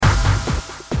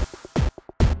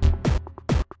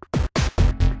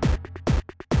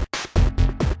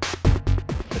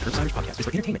Curbsiders podcast is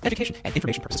for entertainment, education, and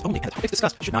information purposes only, and the topics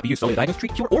discussed should not be used solely to diagnose,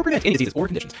 treat, cure, or prevent any diseases or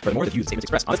conditions. Furthermore, the views and statements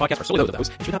expressed on this podcast are solely those of those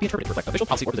and should not be interpreted to reflect official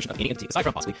policy or position of any entity aside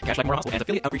from possibly Cashlight Memorial Hospital and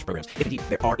affiliate outreach programs, if indeed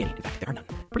there are any. In fact, there are none.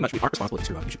 Pretty much, we aren't responsible if you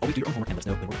screw up. You should always do your own homework and let us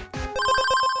know when we're wrong.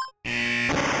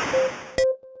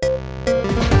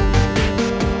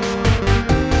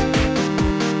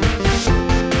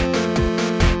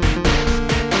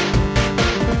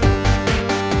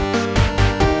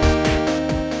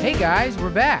 Hey guys, we're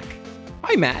back.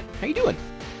 Hi, Matt. How you doing?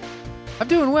 I'm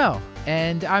doing well,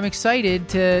 and I'm excited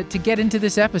to get into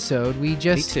this episode. Me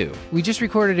too. We just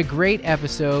recorded a great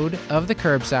episode of the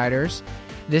Curbsiders.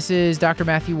 This is Dr.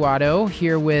 Matthew Watto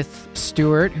here with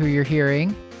Stuart, who you're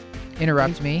hearing.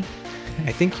 Interrupt me.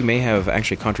 I think you may have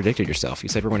actually contradicted yourself. You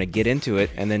said we're going to get into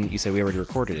it, and then you said we already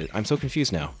recorded it. I'm so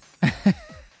confused now.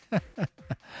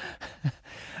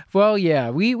 Well,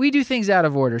 yeah, we do things out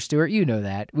of order, Stuart. You know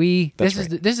that. This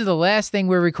is the last thing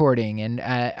we're recording, and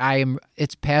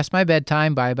it's past my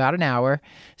bedtime by about an hour,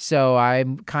 so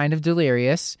I'm kind of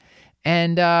delirious.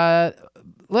 And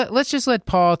let's just let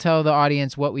Paul tell the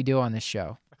audience what we do on this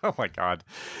show. Oh my God.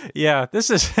 Yeah, this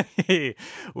is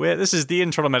the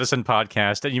Internal Medicine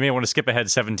podcast, and you may want to skip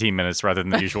ahead 17 minutes rather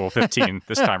than the usual 15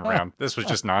 this time around. This was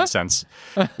just nonsense.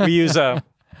 We use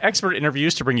expert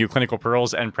interviews to bring you clinical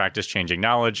pearls and practice-changing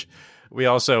knowledge. We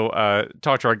also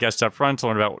talk to our guests up front to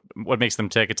learn about what makes them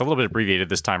tick. It's a little bit abbreviated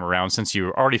this time around since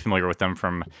you're already familiar with them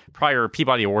from prior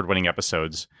Peabody Award-winning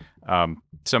episodes.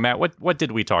 So, Matt, what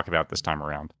did we talk about this time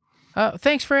around?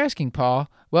 Thanks for asking, Paul.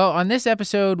 Well, on this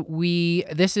episode,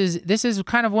 this is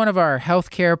kind of one of our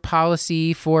healthcare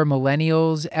policy for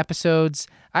millennials episodes.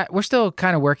 We're still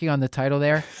kind of working on the title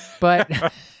there, but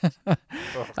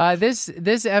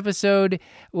this episode,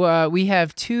 we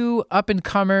have two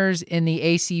up-and-comers in the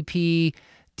HCP,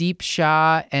 Deep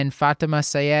Shah and Fatima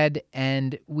Syed,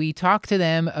 and we talk to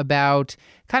them about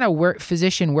kind of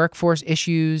physician workforce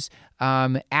issues,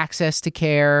 access to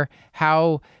care,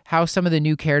 how some of the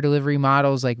new care delivery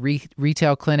models like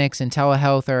retail clinics and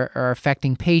telehealth are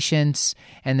affecting patients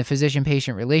and the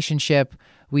physician-patient relationship.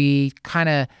 We kind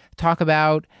of talk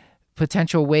about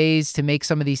potential ways to make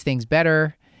some of these things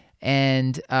better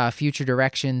and future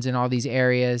directions in all these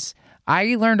areas.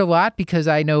 I learned a lot because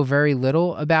I know very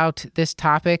little about this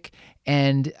topic,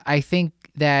 and I think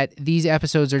that these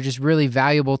episodes are just really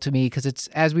valuable to me because it's,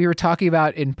 as we were talking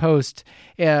about in post,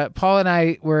 Paul and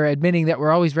I were admitting that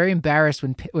we're always very embarrassed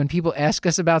when people ask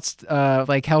us about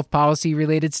like health policy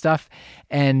related stuff,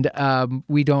 and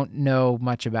we don't know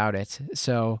much about it.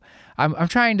 So I'm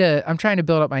trying to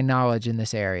build up my knowledge in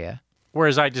this area.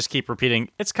 Whereas I just keep repeating,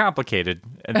 it's complicated,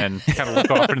 and then kind of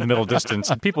look off into the middle distance,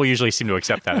 and people usually seem to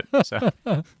accept that. So.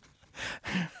 I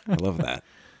love that.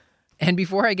 And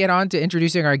before I get on to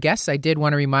introducing our guests, I did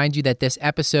want to remind you that this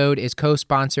episode is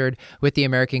co-sponsored with the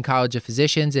American College of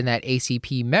Physicians and that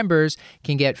HCP members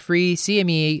can get free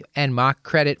CME and mock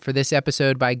credit for this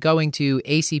episode by going to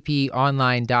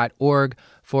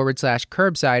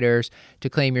acponline.org/curbsiders to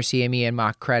claim your CME and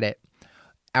mock credit.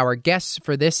 Our guests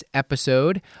for this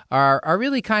episode are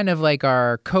really kind of like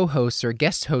our co-hosts or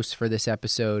guest hosts for this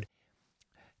episode.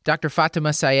 Dr.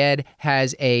 Fatima Syed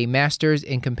has a master's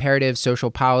in comparative social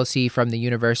policy from the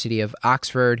University of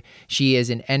Oxford. She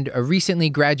is a recently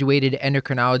graduated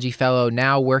endocrinology fellow,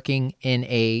 now working in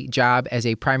a job as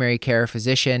a primary care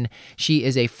physician. She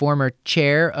is a former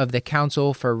chair of the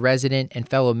Council for Resident and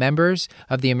Fellow Members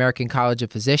of the American College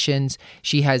of Physicians.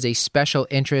 She has a special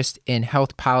interest in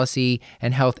health policy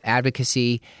and health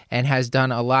advocacy and has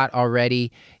done a lot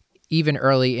already, even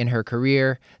early in her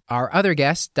career. Our other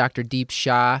guest, Dr. Deep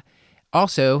Shah,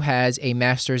 also has a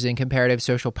master's in comparative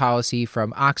social policy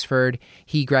from Oxford.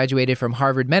 He graduated from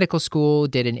Harvard Medical School,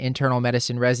 did an internal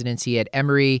medicine residency at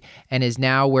Emory, and is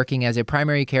now working as a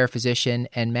primary care physician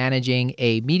and managing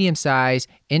a medium-sized,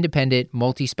 independent,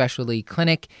 multi-specialty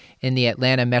clinic in the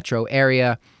Atlanta metro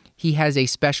area. He has a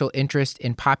special interest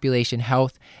in population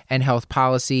health and health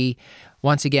policy.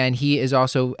 Once again, he has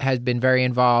been very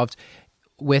involved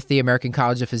with the American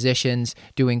College of Physicians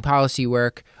doing policy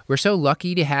work. We're so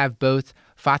lucky to have both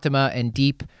Fatima and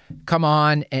Deep come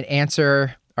on and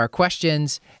answer our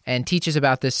questions and teach us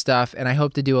about this stuff, and I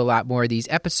hope to do a lot more of these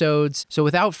episodes. So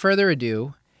without further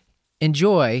ado,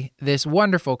 enjoy this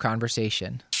wonderful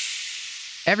conversation.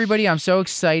 Everybody, I'm so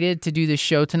excited to do this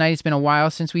show tonight. It's been a while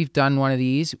since we've done one of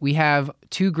these. We have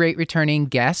two great returning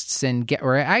guests,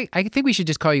 I think we should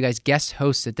just call you guys guest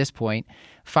hosts at this point.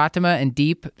 Fatima and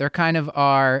Deep, they're kind of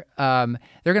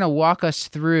they're going to walk us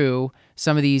through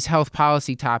some of these health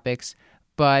policy topics.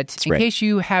 But in case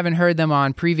you haven't heard them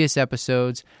on previous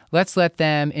episodes, let's let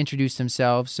them introduce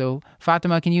themselves. So,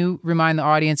 Fatima, can you remind the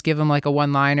audience, give them like a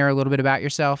one-liner, a little bit about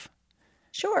yourself?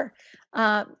 Sure.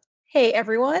 Hey,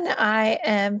 everyone. I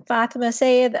am Fatima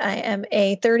Sayed. I am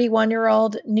a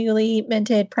 31-year-old newly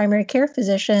minted primary care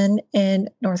physician in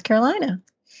North Carolina.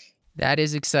 That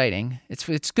is exciting.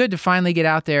 It's good to finally get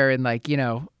out there and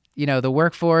the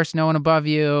workforce, no one above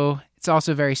you. It's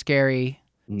also very scary.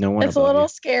 No one. It's a little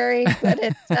scary, but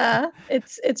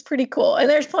it's pretty cool. And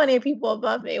there's plenty of people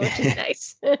above me, which is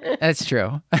nice. That's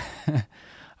true.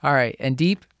 All right. And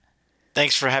Deep?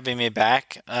 Thanks for having me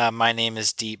back. My name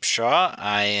is Deep Shaw.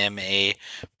 I am a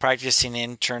practicing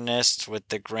internist with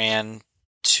the grand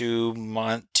 2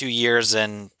 years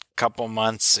and couple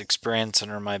months experience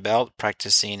under my belt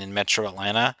practicing in Metro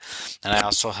Atlanta. And I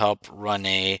also help run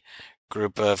a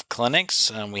group of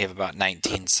clinics. We have about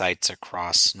 19 sites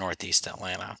across Northeast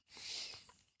Atlanta.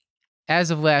 As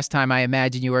of last time, I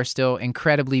imagine you are still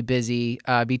incredibly busy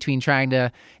between trying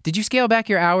to... Did you scale back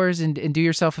your hours and do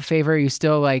yourself a favor? Are you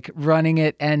still like running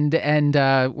it and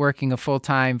working a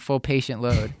full-time, full patient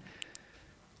load?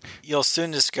 You'll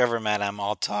soon discover, Matt, I'm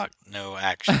all talk, no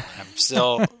action. I'm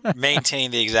still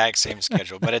maintaining the exact same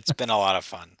schedule, but it's been a lot of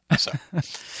fun. So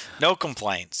no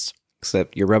complaints.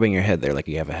 Except you're rubbing your head there like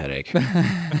you have a headache.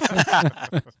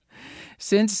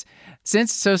 Since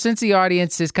the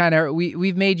audience is kind of,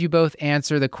 we've made you both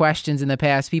answer the questions in the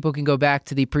past, people can go back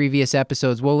to the previous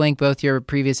episodes. We'll link both your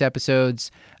previous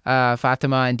episodes,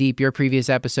 Fatima and Deep, your previous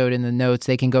episode in the notes.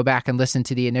 They can go back and listen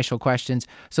to the initial questions.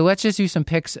 So let's just do some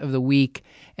picks of the week.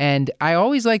 And I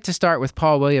always like to start with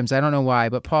Paul Williams. I don't know why,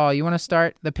 but Paul, you want to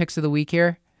start the picks of the week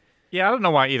here? Yeah, I don't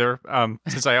know why either,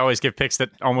 since I always give picks that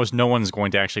almost no one's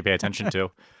going to actually pay attention to.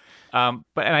 And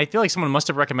I feel like someone must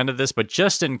have recommended this, but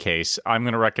just in case, I'm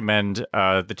going to recommend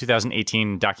the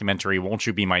 2018 documentary "Won't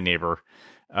You Be My Neighbor,"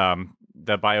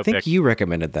 the biopic. I think you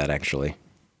recommended that, actually.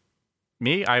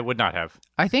 Me? I would not have.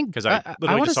 I think because I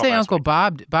want to say Uncle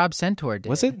week. Bob Centaur did.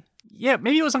 Was it? Yeah,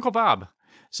 maybe it was Uncle Bob.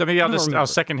 So maybe I'll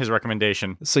second his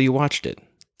recommendation. So you watched it?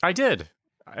 I did.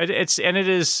 It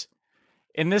is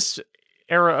in this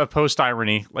era of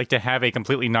post-irony, like to have a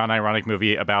completely non-ironic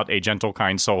movie about a gentle,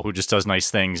 kind soul who just does nice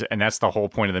things, and that's the whole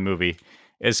point of the movie,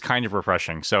 is kind of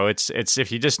refreshing. So it's if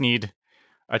you just need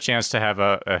a chance to have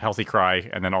a healthy cry,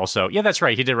 and then also, yeah, that's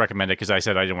right, he did recommend it because I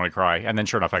said I didn't want to cry, and then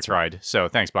sure enough, I cried. So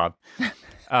thanks, Bob.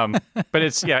 But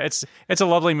it's a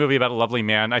lovely movie about a lovely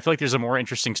man. I feel like there's a more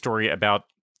interesting story about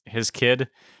his kid,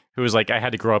 who was like, I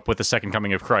had to grow up with the second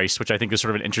coming of Christ, which I think is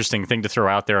sort of an interesting thing to throw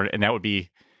out there, and that would be,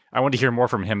 I wanted to hear more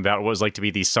from him about what it was like to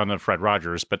be the son of Fred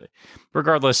Rogers. But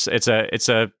regardless, it's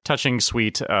a touching,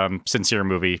 sweet, sincere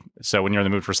movie. So when you're in the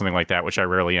mood for something like that, which I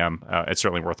rarely am, it's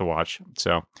certainly worth a watch.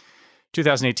 So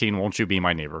 2018, Won't You Be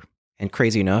My Neighbor? And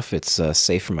crazy enough, it's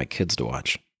safe for my kids to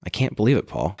watch. I can't believe it,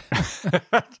 Paul.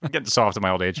 I'm getting soft at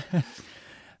my old age.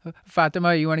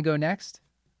 Fatima, you want to go next?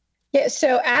 Yeah,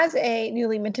 so as a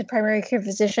newly minted primary care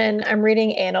physician, I'm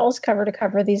reading annals cover to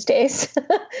cover these days.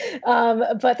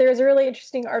 But there's a really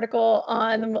interesting article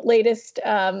on the latest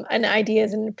an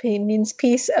ideas and opinions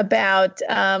piece about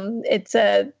it's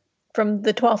from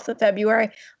the 12th of February,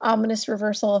 ominous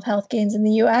reversal of health gains in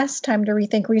the U.S., time to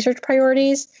rethink research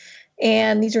priorities.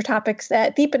 And these are topics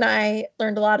that Deep and I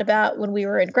learned a lot about when we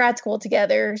were in grad school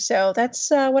together. So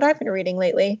that's what I've been reading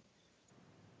lately.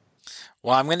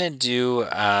 Well, I'm going to do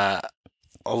a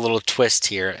little twist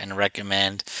here and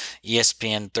recommend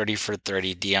ESPN 30 for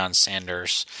 30, Deion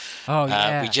Sanders. Oh,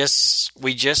 yeah. We just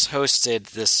hosted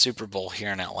the Super Bowl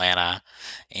here in Atlanta,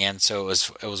 and so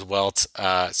it was well.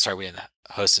 Sorry, we didn't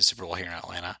host the Super Bowl here in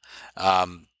Atlanta.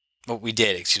 But we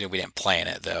did. Excuse me, we didn't play in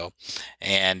it though,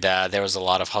 and there was a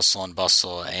lot of hustle and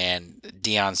bustle. And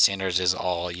Deion Sanders is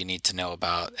all you need to know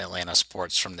about Atlanta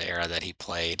sports from the era that he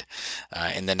played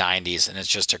in the '90s, and it's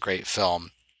just a great film.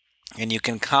 And you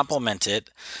can complement it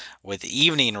with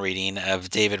evening reading of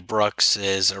David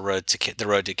Brooks's The Road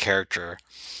to Character.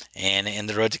 And in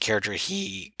The Road to Character,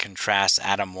 he contrasts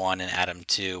Adam 1 and Adam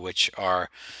 2, which are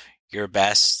your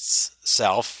best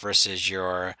self versus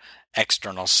your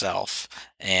external self,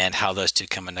 and how those two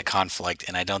come into conflict.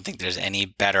 And I don't think there's any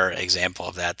better example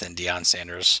of that than Deion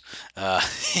Sanders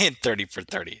in 30 for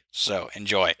 30. So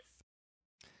enjoy.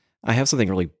 I have something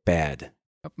really bad.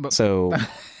 So...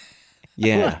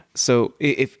 Yeah. So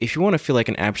if you want to feel like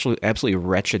an absolutely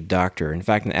wretched doctor, in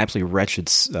fact, an absolutely wretched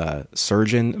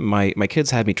surgeon, my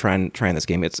kids had me trying this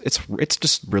game. It's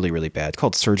just really, really bad. It's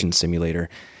called Surgeon Simulator.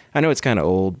 I know it's kind of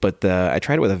old, but I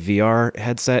tried it with a VR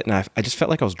headset, and I just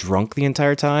felt like I was drunk the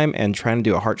entire time, and trying to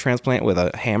do a heart transplant with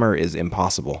a hammer is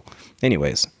impossible.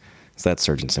 Anyways, so that's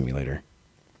Surgeon Simulator.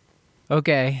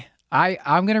 Okay.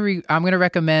 I'm gonna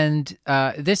recommend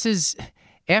this is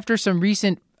after some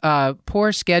recent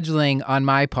poor scheduling on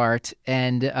my part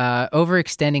and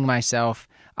overextending myself.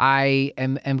 I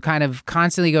am kind of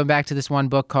constantly going back to this one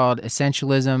book called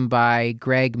Essentialism by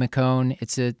Greg McKeown.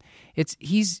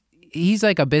 He's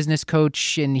like a business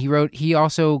coach, and he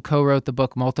also co-wrote the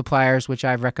book Multipliers, which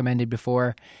I've recommended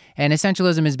before. And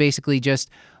Essentialism is basically just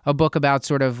a book about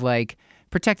sort of like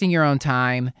protecting your own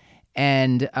time.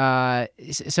 And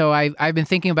so I've been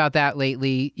thinking about that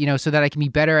lately, so that I can be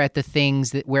better at the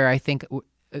things that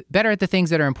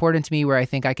are important to me, where I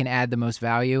think I can add the most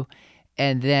value.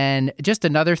 And then just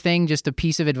another thing, just a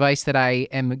piece of advice that I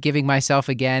am giving myself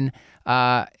again.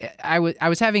 I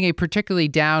was having a particularly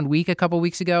down week a couple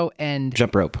weeks ago, and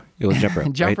jump rope. It was jump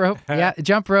rope. Jump right? rope. Yeah,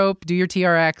 jump rope. Do your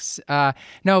TRX.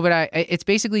 No, but it's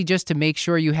basically just to make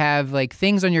sure you have like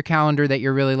things on your calendar that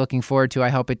you're really looking forward to. I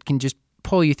hope it can just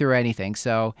pull you through anything.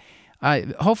 So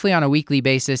hopefully on a weekly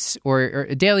basis or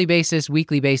a daily basis,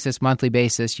 weekly basis, monthly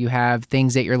basis, you have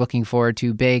things that you're looking forward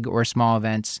to, big or small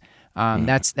events.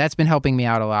 That's been helping me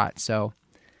out a lot. So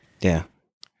yeah.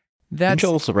 Didn't you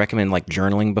also recommend like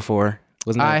journaling before?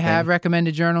 Wasn't that I have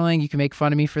recommended journaling. You can make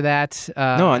fun of me for that.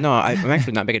 No, I'm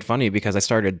actually not making fun of you, because I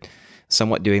started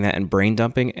somewhat doing that and brain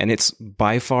dumping, and it's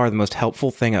by far the most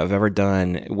helpful thing I've ever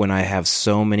done when I have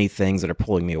so many things that are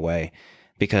pulling me away.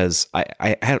 Because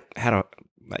I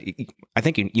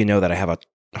think you know that I have a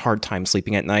hard time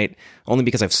sleeping at night, only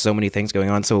because I have so many things going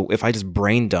on. So if I just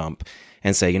brain dump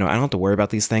and say, I don't have to worry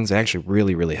about these things, it actually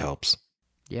really, really helps.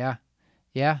 Yeah.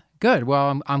 Good.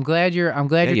 Well, I'm glad you're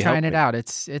trying it out.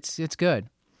 It's good.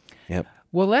 Yep.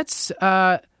 Well, let's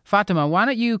Fatima, why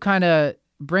don't you kind of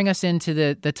bring us into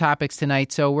the topics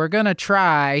tonight? So we're going to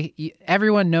try,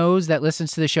 everyone knows that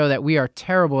listens to the show that we are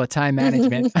terrible at time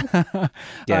management.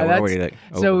 Yeah, we're already like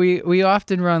over. So we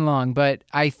often run long, but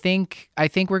I think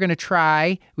we're going to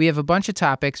try. We have a bunch of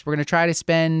topics. We're going to try to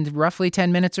spend roughly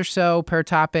 10 minutes or so per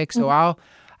topic. So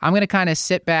I'm going to kind of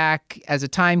sit back as a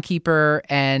timekeeper,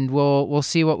 and we'll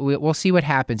see what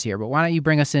happens here. But why don't you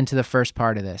bring us into the first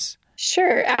part of this?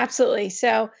 Sure, absolutely.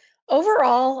 So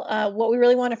overall, what we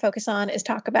really want to focus on is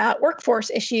talk about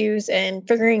workforce issues and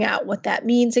figuring out what that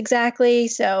means exactly.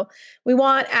 So we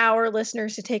want our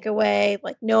listeners to take away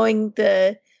like knowing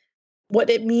what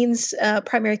it means,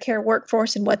 primary care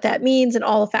workforce, and what that means, and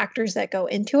all the factors that go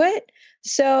into it.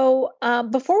 So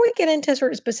before we get into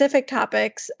sort of specific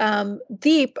topics,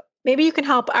 Deep, maybe you can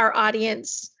help our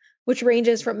audience, which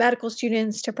ranges from medical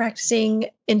students to practicing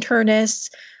internists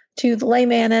to the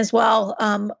layman as well,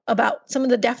 about some of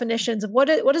the definitions of what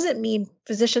does it mean,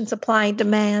 physician supply and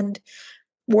demand,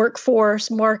 workforce,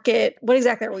 market. What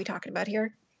exactly are we talking about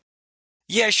here?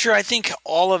 Yeah, sure. I think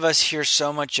all of us hear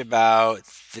so much about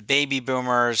the baby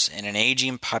boomers and an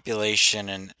aging population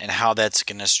and how that's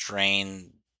going to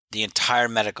strain the entire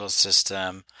medical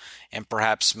system, and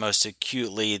perhaps most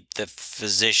acutely the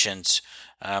physicians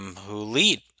who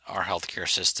lead our healthcare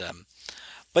system.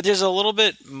 But there's a little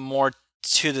bit more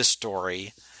to the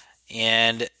story,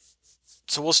 and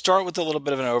so we'll start with a little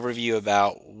bit of an overview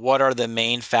about what are the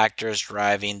main factors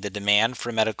driving the demand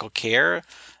for medical care,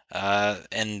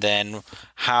 and then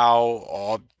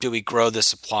how do we grow the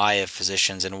supply of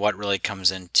physicians, and what really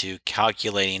comes into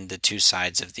calculating the two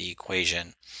sides of the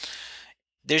equation.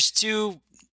 There's two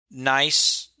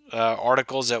nice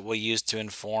articles that we'll use to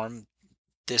inform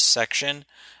this section.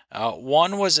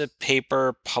 One was a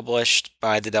paper published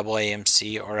by the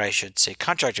AAMC, or I should say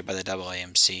contracted by the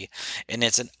AAMC, and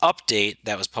it's an update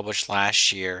that was published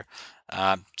last year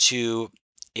to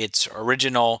its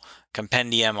original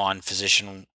compendium on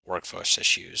physician workforce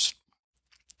issues.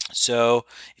 So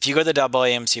if you go to the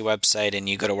AAMC website and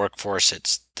you go to workforce,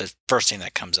 it's the first thing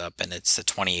that comes up, and it's the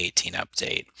 2018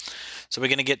 update. So we're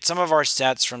going to get some of our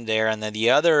stats from there, and then the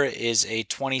other is a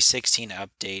 2016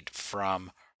 update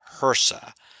from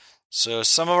HRSA. So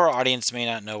some of our audience may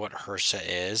not know what HRSA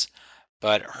is,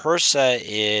 but HRSA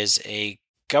is a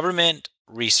government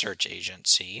research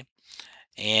agency,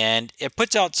 and it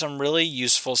puts out some really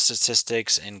useful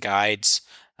statistics and guides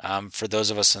for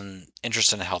those of us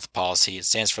interested in health policy. It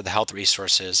stands for the Health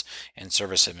Resources and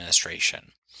Service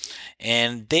Administration.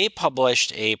 And they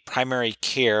published a primary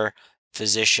care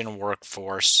physician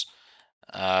workforce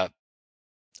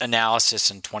analysis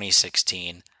in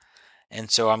 2016. And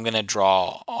so I'm going to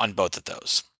draw on both of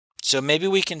those. So maybe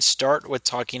we can start with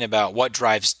talking about what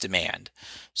drives demand.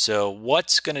 So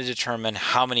what's going to determine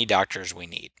how many doctors we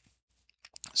need?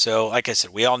 So like I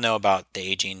said, we all know about the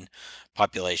aging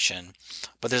population,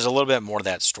 but there's a little bit more to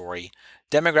that story.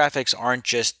 Demographics aren't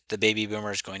just the baby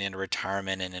boomers going into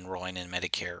retirement and enrolling in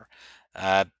Medicare.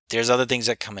 There's other things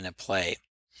that come into play.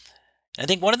 I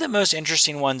think one of the most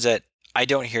interesting ones that I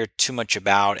don't hear too much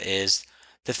about is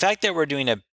the fact that we're doing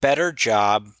a better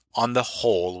job on the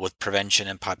whole with prevention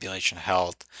and population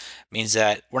health means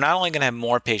that we're not only going to have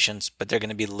more patients, but they're going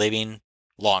to be living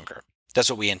longer. That's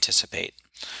what we anticipate.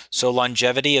 So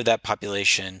longevity of that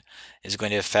population is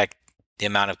going to affect the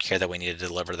amount of care that we need to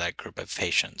deliver to that group of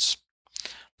patients.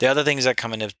 The other things that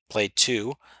come into play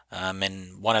too,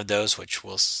 and one of those, which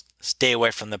we'll stay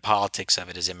away from the politics of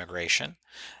it, is immigration.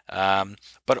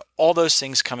 But all those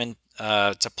things come in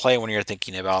to play when you're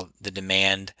thinking about the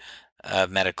demand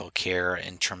of medical care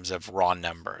in terms of raw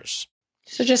numbers.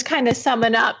 So just kind of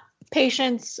summing up,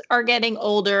 patients are getting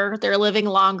older, they're living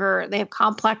longer, they have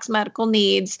complex medical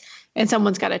needs, and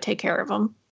someone's got to take care of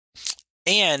them.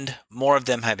 And more of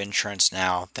them have insurance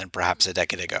now than perhaps a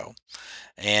decade ago.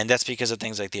 And that's because of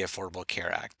things like the Affordable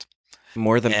Care Act.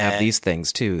 More of them have these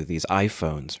things too, these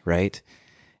iPhones, right?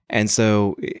 And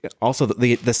so also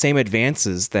the same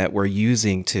advances that we're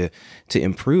using to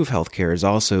improve healthcare is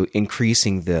also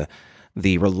increasing the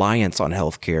reliance on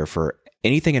healthcare for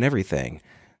anything and everything.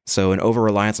 So an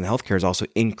over-reliance on healthcare is also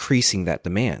increasing that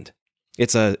demand.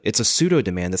 It's a pseudo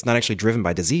demand that's not actually driven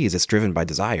by disease, it's driven by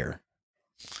desire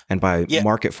and by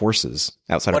market forces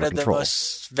outside of our control. One of the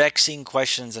most vexing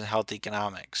questions in health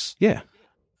economics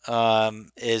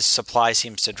is supply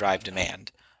seems to drive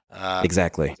demand.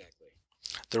 Exactly.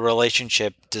 The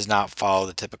relationship does not follow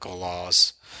the typical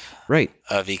laws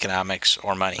of economics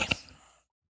or money.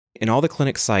 In all the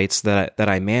clinic sites that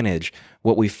I manage,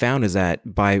 what we found is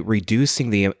that by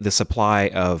reducing the supply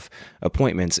of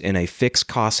appointments in a fixed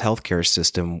cost healthcare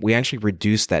system, we actually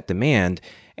reduce that demand,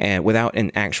 and without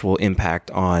an actual impact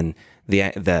on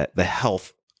the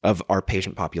health of our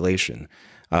patient population.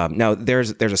 Now,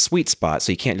 there's a sweet spot,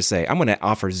 so you can't just say I'm going to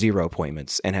offer 0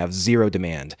 appointments and have 0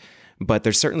 demand, but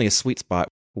there's certainly a sweet spot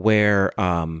where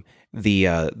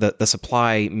the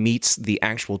supply meets the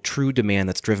actual true demand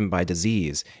that's driven by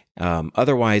disease.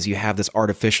 Otherwise, you have this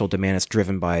artificial demand that's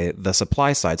driven by the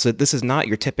supply side. So this is not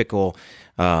your typical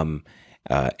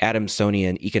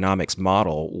Adamsonian economics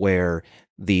model where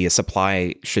the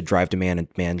supply should drive demand and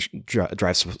demand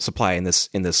drives supply in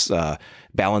this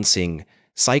balancing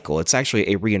cycle. It's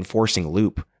actually a reinforcing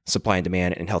loop, supply and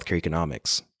demand in healthcare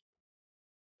economics.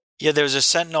 Yeah, there's a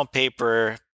Sentinel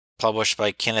paper published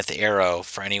by Kenneth Arrow,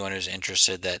 for anyone who's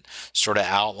interested, that sort of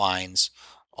outlines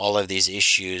all of these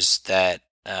issues that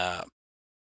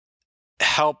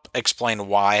help explain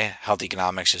why health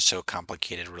economics is so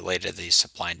complicated related to these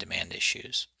supply and demand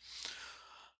issues.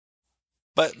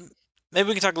 But maybe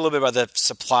we can talk a little bit about the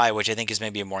supply, which I think is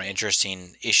maybe a more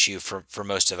interesting issue for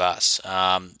most of us.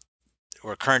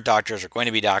 We're current doctors, or going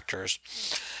to be doctors.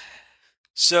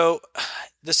 So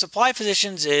the supply of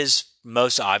physicians is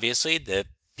most obviously the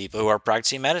people who are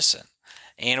practicing medicine.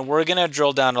 And we're going to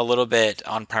drill down a little bit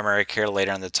on primary care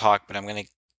later in the talk, but I'm going to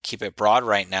keep it broad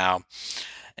right now.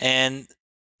 And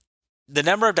the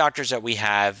number of doctors that we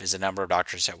have is the number of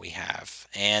doctors that we have.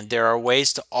 And there are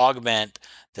ways to augment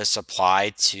the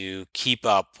supply to keep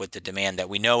up with the demand that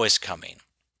we know is coming.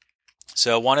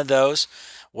 So one of those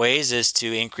ways is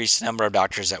to increase the number of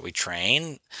doctors that we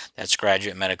train. That's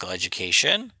graduate medical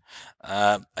education.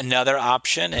 Another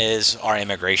option is our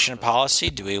immigration policy.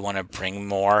 Do we want to bring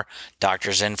more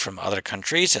doctors in from other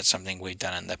countries? That's something we've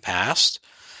done in the past.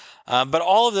 But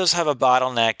all of those have a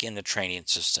bottleneck in the training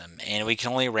system, and we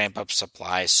can only ramp up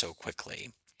supply so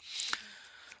quickly.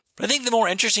 But I think the more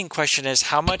interesting question is,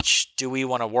 how much do we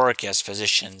want to work as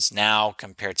physicians now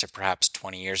compared to perhaps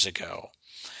 20 years ago?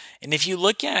 And if you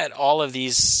look at all of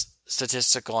these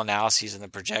statistical analyses and the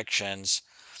projections,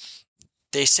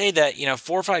 they say that,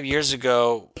 4 or 5 years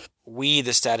ago, we,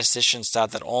 the statisticians,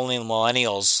 thought that only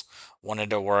millennials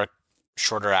wanted to work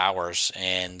shorter hours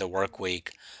in the work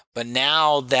week. But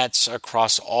now that's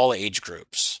across all age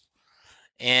groups.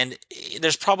 And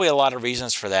there's probably a lot of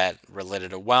reasons for that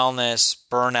related to wellness,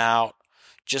 burnout,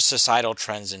 just societal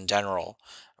trends in general.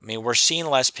 I mean, we're seeing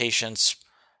less patients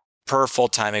per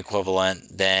full-time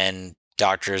equivalent than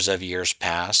doctors of years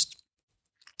past.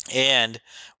 And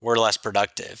we're less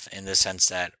productive in the sense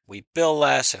that we bill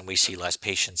less and we see less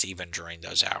patients even during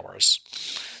those hours.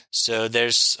 So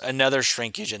there's another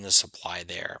shrinkage in the supply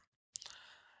there.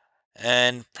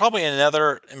 And probably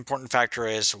another important factor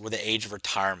is with the age of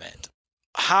retirement.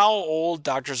 How old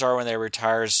doctors are when they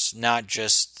retire is not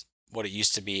just what it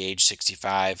used to be. Age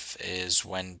 65 is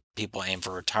when people aim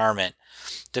for retirement.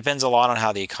 Depends a lot on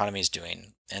how the economy is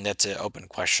doing, and that's an open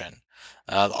question.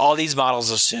 All these models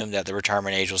assume that the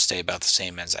retirement age will stay about the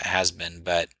same as it has been,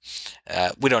 but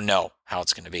we don't know how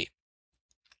it's going to be.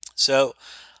 So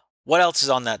what else is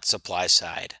on that supply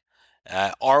side?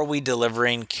 Are we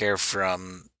delivering care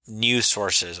from new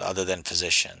sources other than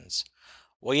physicians?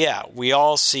 Well, yeah, we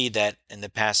all see that in the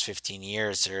past 15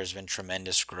 years, there has been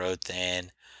tremendous growth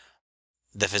in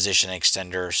the physician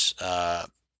extenders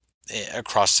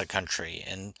across the country.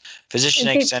 And physician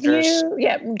Can extenders,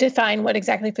 you define what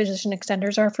exactly physician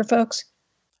extenders are for folks?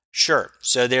 sure.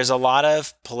 So there's a lot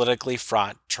of politically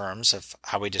fraught terms of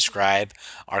how we describe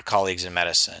our colleagues in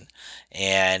medicine.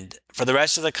 And for the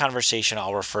rest of the conversation,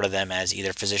 I'll refer to them as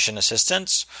either physician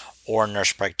assistants or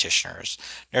nurse practitioners.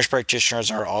 Nurse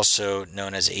practitioners are also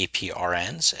known as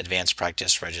APRNs, Advanced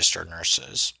Practice Registered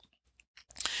Nurses.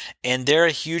 And they're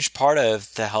a huge part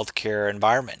of the healthcare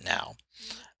environment now.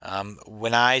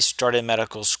 When I started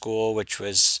medical school, which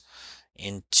was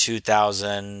in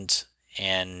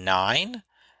 2009,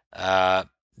 the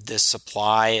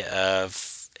supply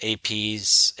of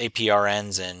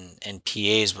APRNs, and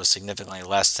PAs was significantly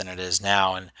less than it is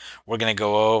now. And we're going to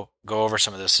go over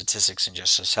some of those statistics in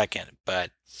just a second. But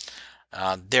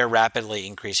they're rapidly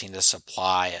increasing the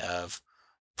supply of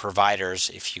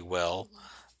providers, if you will.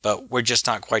 But we're just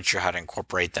not quite sure how to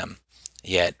incorporate them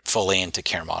yet fully into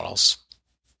care models.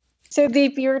 So,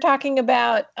 Deep, you were talking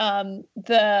about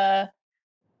the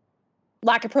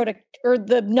lack of or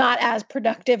the not as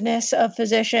productiveness of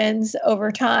physicians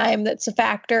over time. That's a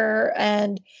factor,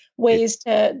 and ways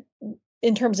to,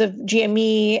 in terms of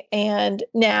GME and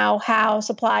now how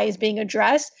supply is being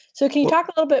addressed. So, can you talk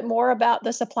a little bit more about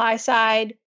the supply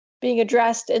side being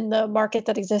addressed in the market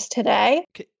that exists today?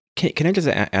 Can I just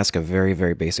ask a very,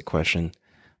 very basic question?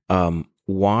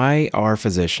 Why are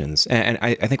physicians, and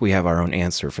I think we have our own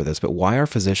answer for this, but why are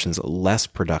physicians less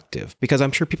productive? Because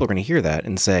I'm sure people are going to hear that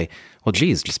and say, well,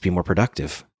 geez, just be more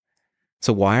productive.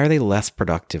 So why are they less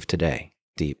productive today,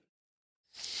 Deep?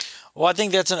 Well, I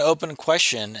think that's an open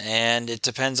question, and it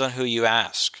depends on who you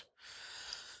ask.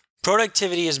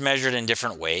 Productivity is measured in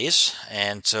different ways,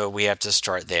 and so we have to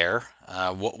start there.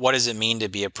 What does it mean to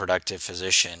be a productive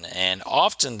physician? And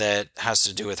often that has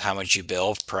to do with how much you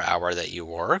bill per hour that you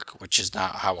work, which is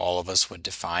not how all of us would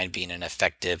define being an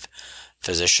effective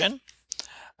physician.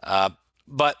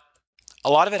 But a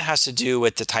lot of it has to do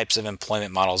with the types of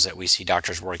employment models that we see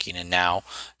doctors working in now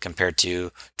compared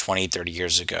to 20, 30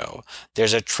 years ago.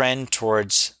 There's a trend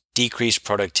towards decreased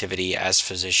productivity as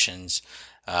physicians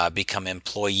become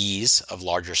employees of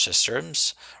larger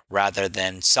systems rather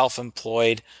than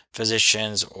self-employed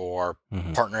physicians or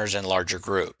partners in larger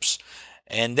groups.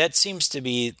 And that seems to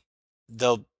be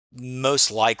the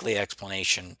most likely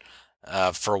explanation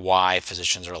for why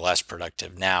physicians are less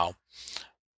productive now.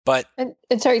 But and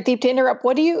sorry, Deep, to interrupt,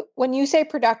 when you say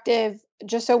productive,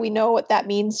 just so we know what that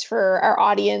means for our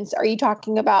audience, are you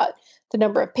talking about the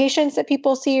number of patients that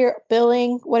people see or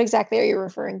billing? What exactly are you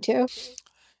referring to?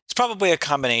 It's probably a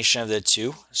combination of the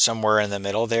two, somewhere in the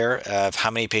middle there, of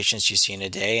how many patients you see in a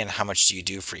day and how much do you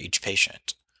do for each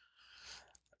patient.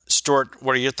 Stuart,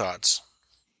 what are your thoughts?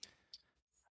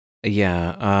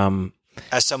 Yeah.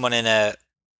 As someone in a,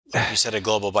 like you said, a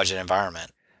global budget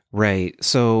environment. Right.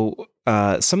 So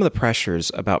some of the pressures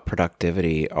about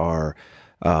productivity are,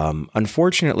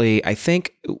 unfortunately, I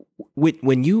think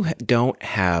when you don't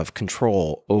have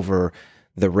control over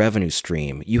the revenue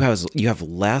stream, you have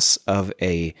less of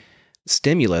a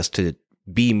stimulus to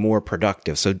be more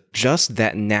productive. So just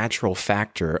that natural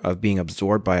factor of being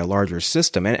absorbed by a larger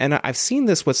system, and I've seen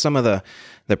this with some of the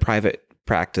private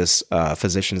practice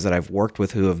physicians that I've worked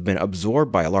with who have been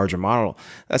absorbed by a larger model.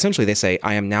 Essentially, they say,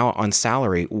 I am now on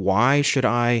salary. Why should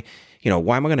I,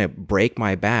 why am I going to break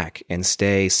my back and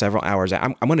stay several hours?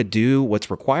 I'm going to do what's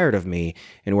required of me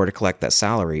in order to collect that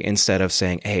salary instead of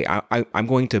saying, hey, I'm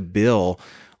going to bill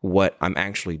what I'm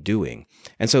actually doing.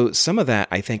 And so some of that,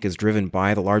 I think, is driven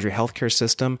by the larger healthcare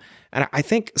system. And I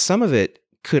think some of it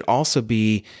could also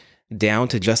be down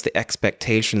to just the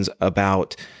expectations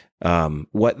about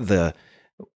what the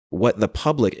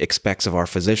public expects of our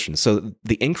physicians. So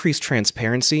the increased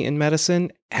transparency in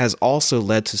medicine has also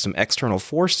led to some external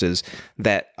forces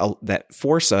that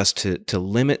force us to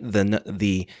limit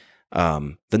the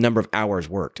number of hours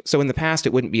worked. So in the past,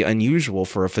 it wouldn't be unusual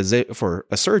for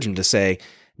a surgeon to say,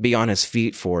 be on his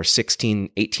feet for 16,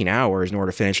 18 hours in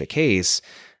order to finish a case.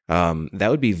 That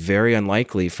would be very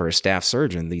unlikely for a staff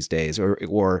surgeon these days,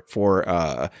 or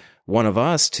for one of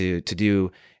us to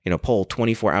do, pull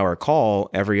 24-hour call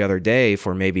every other day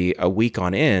for maybe a week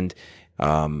on end.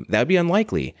 That would be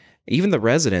unlikely. Even the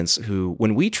residents who,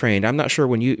 when we trained, I'm not sure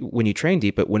when you trained,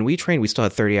 Deep, but when we trained, we still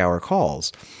had 30-hour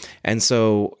calls. And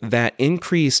so that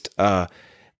increased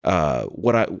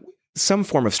some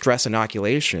form of stress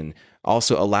inoculation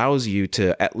also allows you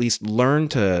to at least learn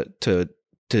to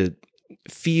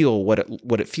feel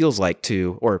what it feels like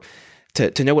to, or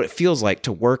to know what it feels like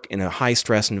to work in a high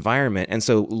stress environment. And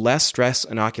so less stress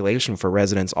inoculation for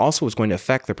residents also is going to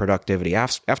affect their productivity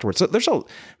afterwards. So there's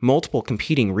multiple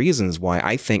competing reasons why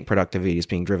I think productivity is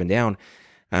being driven down.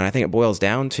 And I think it boils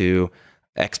down to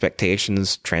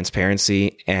expectations,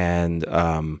 transparency, and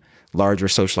larger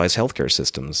socialized healthcare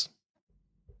systems.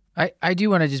 I do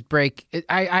want to just break.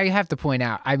 I have to point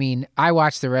out. I mean, I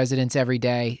watch the residents every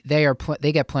day. They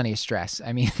get plenty of stress.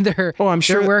 I mean, their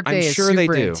workday is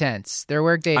super intense. Their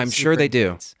workday. I'm sure they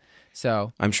do.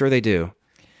 So I'm sure they do.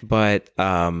 But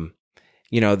the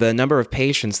number of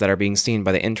patients that are being seen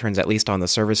by the interns, at least on the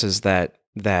services that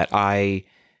I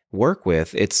work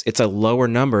with, it's a lower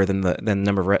number than the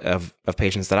number of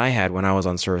patients that I had when I was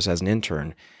on service as an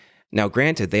intern. Now,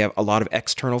 granted, they have a lot of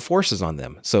external forces on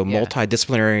them, so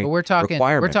multidisciplinary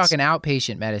requirements. We're talking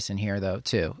outpatient medicine here, though,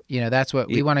 too. That's what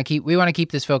we want to keep. We want to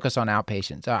keep this focus on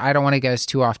outpatient. So I don't want to get us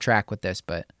too off track with this,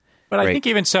 but I think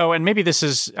even so, and maybe this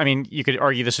is. I mean, you could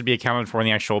argue this would be accounted for in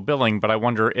the actual billing, but I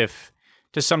wonder if,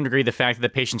 to some degree, the fact that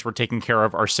the patients we're taking care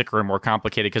of are sicker and more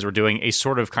complicated because we're doing a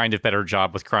sort of kind of better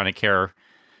job with chronic care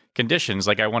conditions.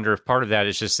 Like, I wonder if part of that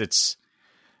is just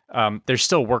there's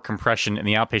still work compression in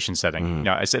the outpatient setting.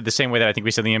 I said the same way that I think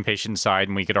we said the inpatient side,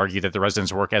 and we could argue that the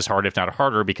residents work as hard, if not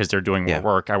harder, because they're doing more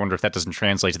work. I wonder if that doesn't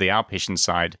translate to the outpatient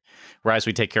side, whereas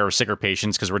we take care of sicker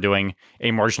patients because we're doing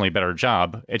a marginally better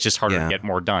job. It's just harder to get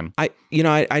more done. I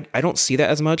don't see that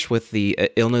as much with the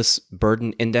illness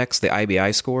burden index, the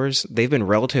IBI scores. They've been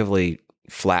relatively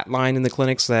flatline in the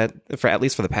clinics at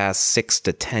least for the past 6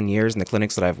 to 10 years in the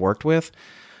clinics that I've worked with.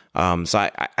 So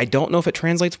I don't know if it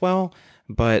translates well.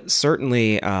 But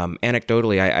certainly,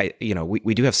 anecdotally,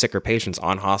 we do have sicker patients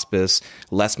on hospice,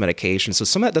 less medication. So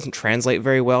some of that doesn't translate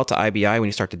very well to IBI when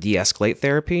you start to de-escalate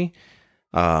therapy,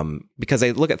 because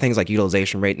they look at things like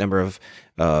utilization rate, number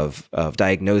of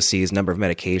diagnoses, number of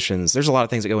medications. There's a lot of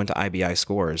things that go into IBI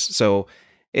scores. So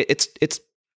it's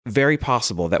very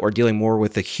possible that we're dealing more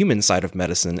with the human side of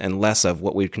medicine and less of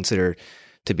what we'd consider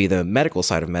to be the medical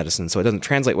side of medicine. So it doesn't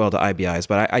translate well to IBIs,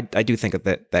 but I do think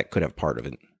that could have part of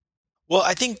it. Well,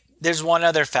 I think there's one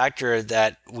other factor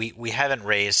that we haven't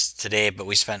raised today, but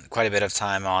we spent quite a bit of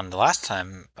time on the last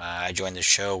time I joined the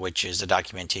show, which is the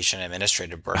documentation and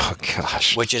administrative burden. Oh,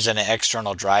 gosh. Which is an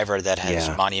external driver that has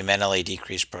monumentally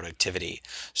decreased productivity.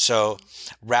 So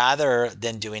rather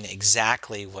than doing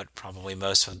exactly what probably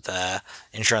most of the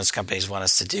insurance companies want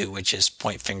us to do, which is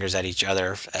point fingers at each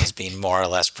other as being more or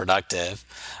less productive,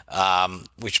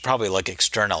 we should probably look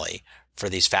externally for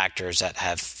these factors that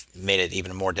have made it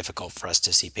even more difficult for us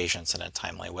to see patients in a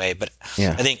timely way. But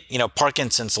I think,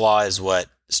 Parkinson's law is what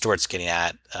Stuart's getting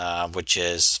at, which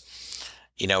is,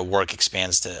 work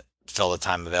expands to fill the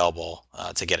time available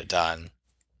to get it done.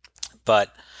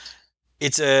 But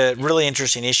it's a really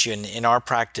interesting issue. In our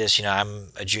practice, I'm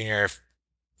a junior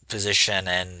physician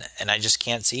and I just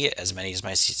can't see it as many as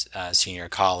my senior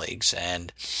colleagues.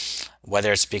 And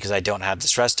whether it's because I don't have the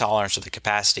stress tolerance or the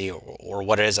capacity or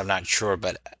what it is, I'm not sure.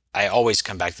 But I always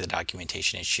come back to the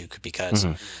documentation issue because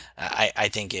I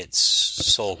think it's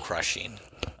soul crushing.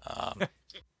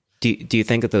 Do you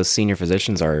think that those senior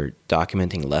physicians are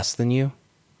documenting less than you?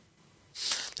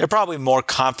 They're probably more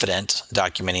confident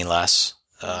documenting less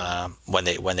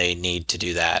when they need to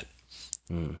do that.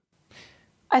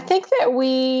 I think that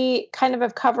we kind of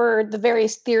have covered the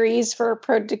various theories for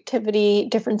productivity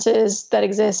differences that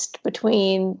exist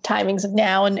between timings of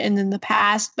now and in the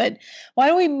past. But why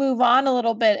don't we move on a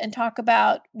little bit and talk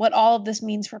about what all of this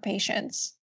means for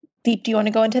patients? Deep, do you want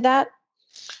to go into that?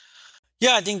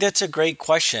 Yeah, I think that's a great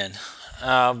question.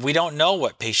 We don't know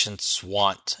what patients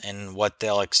want and what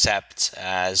they'll accept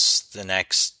as the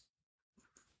next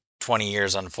 20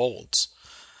 years unfolds.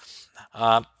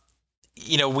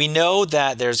 We know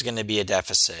that there's going to be a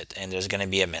deficit and there's going to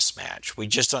be a mismatch. We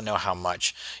just don't know how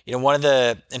much. One of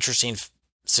the interesting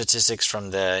statistics from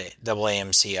the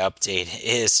AAMC update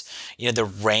is, the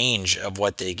range of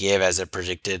what they give as a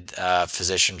predicted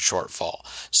physician shortfall.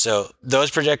 So those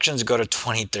projections go to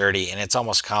 2030 and it's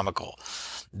almost comical.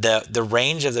 The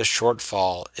range of the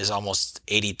shortfall is almost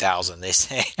 80,000. They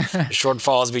say the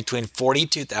shortfall is between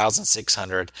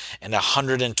 42,600 and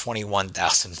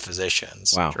 121,000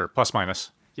 physicians. Wow. Sure. Plus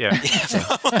minus. Yeah.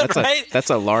 That's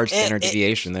a large standard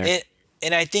deviation there.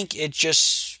 And I think it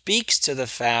just speaks to the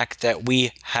fact that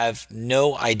we have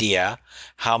no idea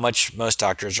how much most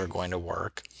doctors are going to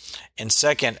work. And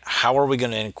second, how are we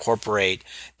going to incorporate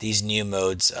these new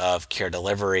modes of care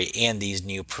delivery and these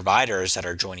new providers that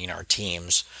are joining our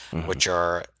teams, which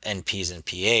are NPs and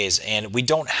PAs? And we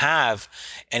don't have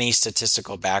any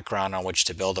statistical background on which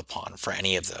to build upon for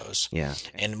any of those. Yeah.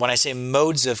 And when I say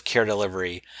modes of care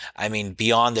delivery, I mean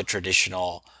beyond the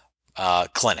traditional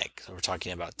clinic. So we're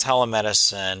talking about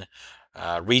telemedicine,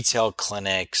 retail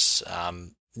clinics,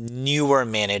 newer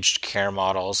managed care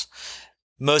models.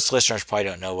 Most listeners probably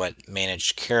don't know what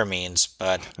managed care means,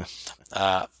 but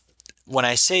when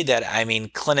I say that, I mean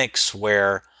clinics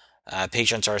where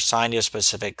patients are assigned to a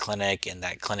specific clinic and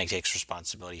that clinic takes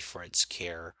responsibility for its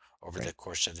care over the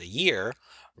course of the year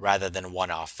rather than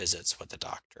one-off visits with the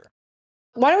doctor.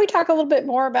 Why don't we talk a little bit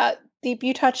more about Deep?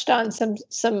 You touched on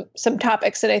some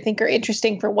topics that I think are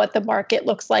interesting for what the market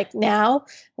looks like now,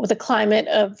 what the climate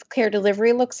of care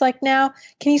delivery looks like now.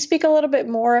 Can you speak a little bit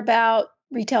more about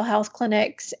retail health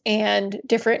clinics and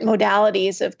different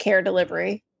modalities of care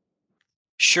delivery?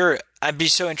 Sure. I'd be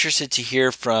so interested to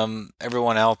hear from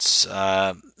everyone else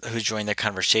who's joined the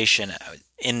conversation.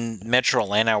 In Metro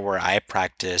Atlanta, where I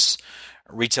practice,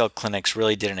 retail clinics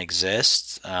really didn't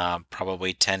exist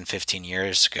probably 10, 15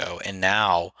 years ago. And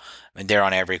now, I mean, they're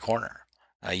on every corner.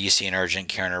 You see an urgent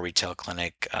care in a retail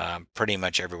clinic pretty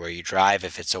much everywhere you drive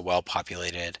if it's a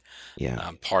well-populated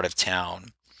part of town.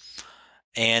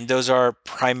 And those are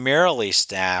primarily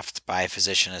staffed by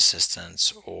physician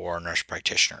assistants or nurse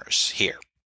practitioners here.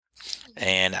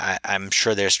 And I'm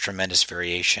sure there's tremendous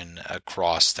variation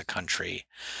across the country.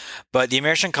 But the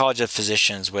American College of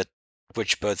Physicians, with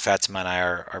which both Fatima and I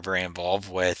are very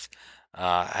involved with,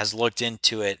 has looked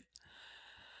into it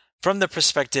from the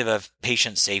perspective of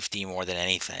patient safety more than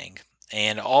anything.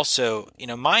 And also,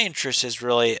 my interest is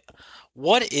really,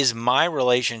 what is my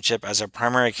relationship as a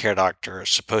primary care doctor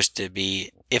supposed to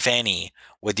be, if any,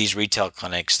 with these retail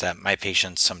clinics that my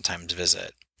patients sometimes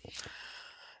visit?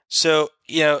 So,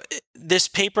 this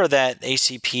paper that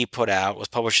HCP put out was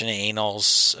published in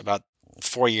Annals about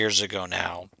 4 years ago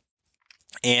now.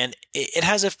 And it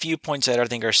has a few points that I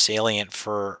think are salient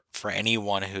for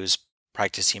anyone who's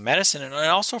practicing medicine and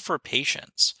also for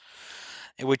patients,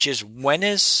 which is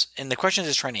and the question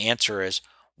it's trying to answer is,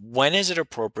 when is it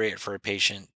appropriate for a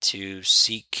patient to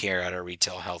seek care at a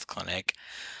retail health clinic?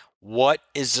 What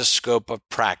is the scope of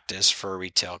practice for a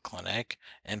retail clinic?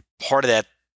 And part of that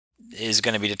is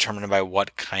going to be determined by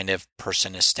what kind of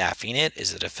person is staffing it.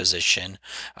 Is it a physician,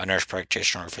 a nurse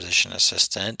practitioner, or a physician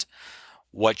assistant?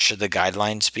 What should the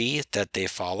guidelines be that they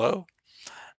follow?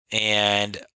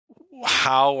 And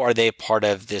how are they part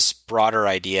of this broader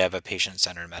idea of a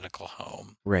patient-centered medical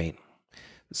home? Right.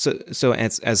 So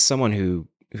as someone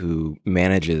who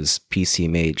manages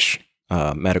PCMH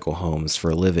medical homes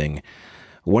for a living,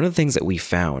 one of the things that we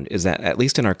found is that, at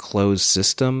least in our closed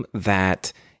system,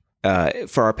 that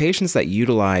for our patients that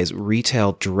utilize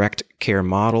retail direct care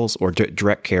models or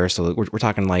direct care, so we're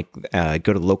talking like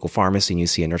go to the local pharmacy and you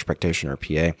see a nurse practitioner or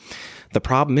PA. The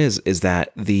problem is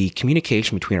that the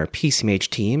communication between our PCMH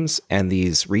teams and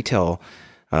these retail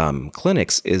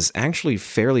clinics is actually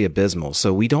fairly abysmal.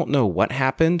 So we don't know what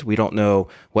happened. We don't know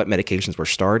what medications were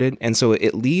started. And so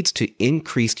it leads to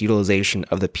increased utilization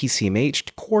of the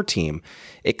PCMH core team,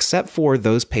 except for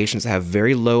those patients that have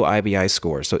very low IBI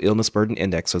scores. So illness burden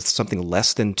index, so something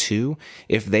less than 2.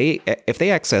 If they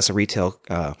access a retail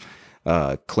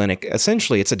clinic,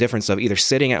 essentially it's a difference of either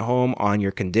sitting at home on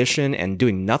your condition and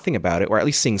doing nothing about it, or at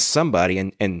least seeing somebody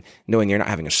and knowing you're not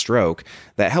having a stroke.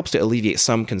 That helps to alleviate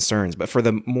some concerns. But for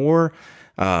the more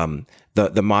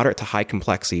the moderate to high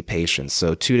complexity patients,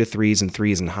 so 2 to 3s and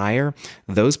 3s and higher,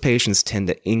 those patients tend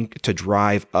to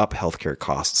drive up healthcare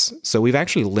costs. So we've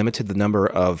actually limited the number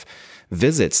of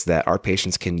visits that our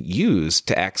patients can use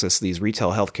to access these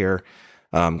retail healthcare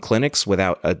clinics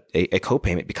without a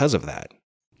copayment because of that.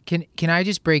 Can I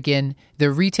just break in?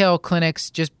 The retail clinics,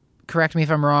 just correct me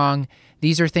if I'm wrong,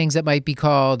 these are things that might be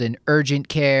called an urgent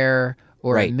care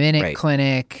or a minute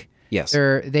clinic. Yes.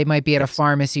 Or they might be at a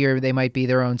pharmacy, or they might be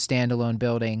their own standalone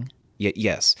building.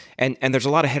 Yes. And there's a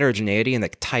lot of heterogeneity in the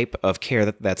type of care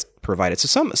that's provided.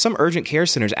 So some urgent care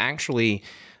centers actually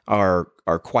are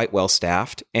quite well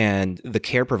staffed, and the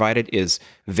care provided is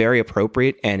very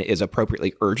appropriate and is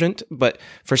appropriately urgent. But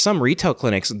for some retail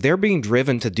clinics, they're being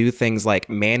driven to do things like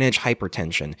manage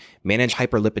hypertension, manage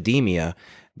hyperlipidemia,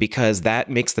 because that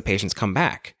makes the patients come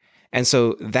back. And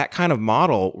so that kind of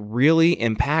model really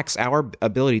impacts our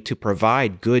ability to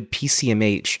provide good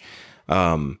PCMH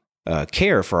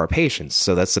care for our patients.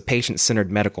 So that's the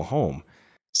patient-centered medical home.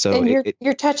 So and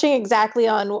you're touching exactly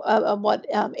on what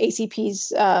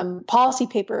ACP's policy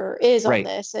paper is on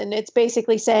this. And it's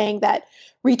basically saying that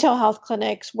retail health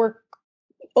clinics work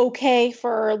okay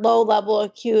for low-level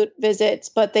acute visits,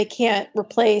 but they can't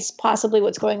replace possibly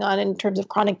what's going on in terms of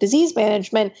chronic disease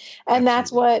management. And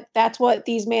that's what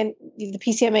the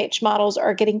PCMH models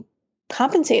are getting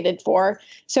compensated for.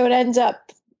 So it ends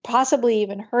up possibly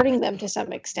even hurting them to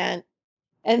some extent.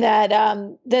 And that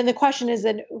then the question is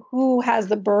then who has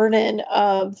the burden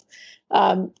of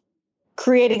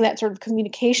creating that sort of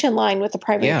communication line with the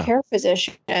primary care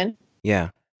physician? Yeah.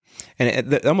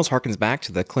 And it almost harkens back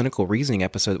to the clinical reasoning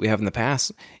episode that we have in the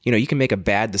past. You can make a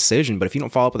bad decision, but if you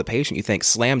don't follow up with a patient, you think,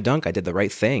 slam dunk, I did the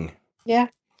right thing. Yeah.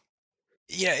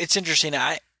 Yeah, it's interesting.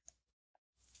 My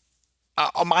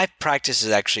practice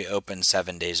is actually open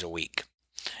 7 days a week.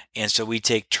 And so we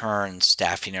take turns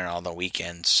staffing it on the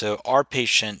weekends. So our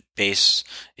patient base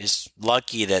is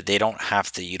lucky that they don't have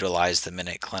to utilize the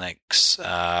minute clinics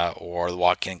or the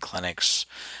walk-in clinics.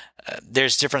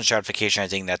 There's different stratification. I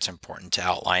think that's important to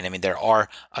outline. I mean, there are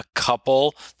a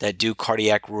couple that do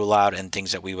cardiac rule out and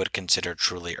things that we would consider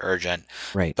truly urgent.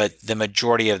 Right. But the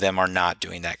majority of them are not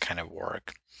doing that kind of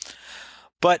work.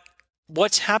 But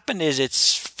what's happened is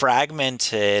it's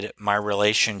fragmented my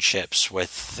relationships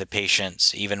with the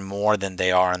patients even more than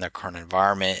they are in their current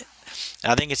environment.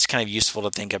 And I think it's kind of useful to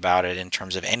think about it in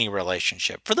terms of any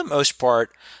relationship. For the most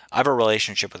part, I have a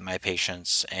relationship with my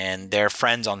patients and they're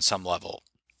friends on some level.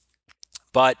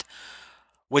 But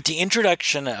with the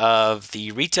introduction of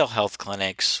the retail health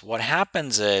clinics, what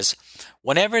happens is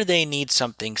whenever they need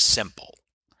something simple,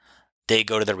 they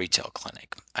go to the retail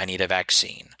clinic. I need a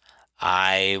vaccine.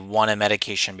 I want a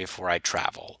medication before I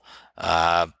travel,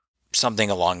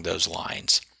 something along those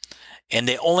lines. And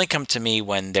they only come to me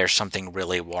when there's something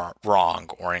really wrong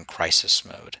or in crisis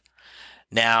mode.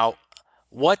 Now,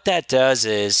 what that does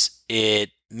is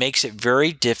it makes it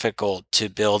very difficult to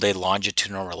build a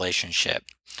longitudinal relationship.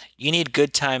 You need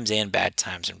good times and bad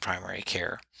times in primary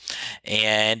care.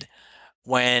 And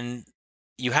when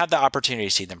you have the opportunity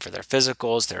to see them for their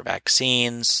physicals, their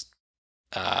vaccines,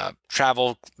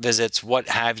 travel visits, what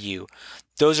have you,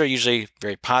 those are usually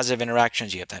very positive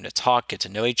interactions. You have time to talk, get to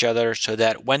know each other, so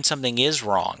that when something is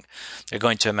wrong, they're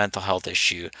going to a mental health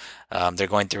issue, they're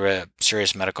going through a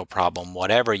serious medical problem,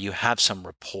 whatever, you have some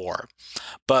rapport.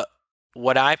 But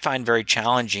what I find very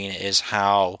challenging is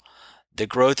how the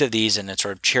growth of these and then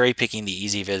sort of cherry picking the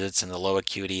easy visits and the low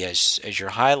acuity, as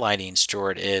you're highlighting,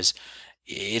 Stuart, is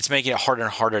it's making it harder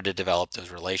and harder to develop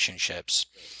those relationships.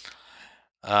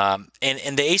 And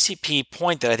the ACP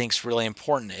point that I think is really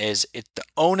important is the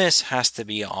onus has to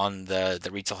be on the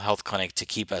retail health clinic to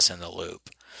keep us in the loop.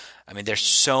 I mean, there's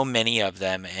so many of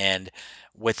them, and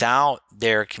without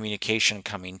their communication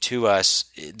coming to us,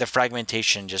 the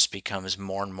fragmentation just becomes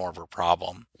more and more of a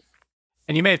problem.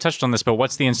 And you may have touched on this, but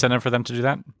what's the incentive for them to do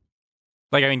that?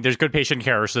 Like, I mean, there's good patient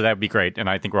care, so that would be great, and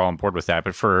I think we're all on board with that.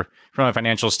 But from a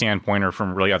financial standpoint or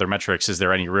from really other metrics, is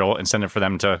there any real incentive for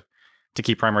them to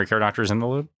keep primary care doctors in the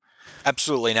loop?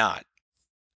 Absolutely not.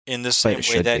 In the same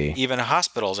way that even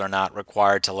hospitals are not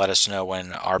required to let us know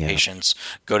when our patients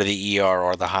go to the ER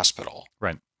or the hospital.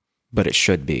 Right. But it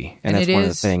should be. And that's one of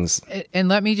the things. And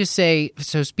let me just say,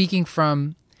 so speaking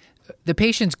from the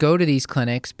patients go to these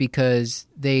clinics because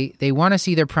they want to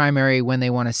see their primary when they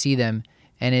want to see them.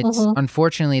 And it's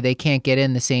unfortunately they can't get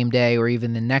in the same day or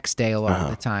even the next day a lot of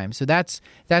the time. So that's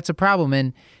a problem.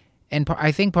 And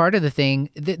I think part of the thing,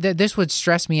 this would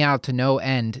stress me out to no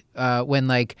end when,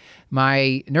 like,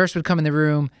 my nurse would come in the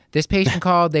room, this patient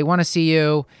called, they want to see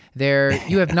you,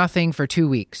 you have nothing for 2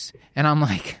 weeks. And I'm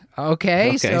like,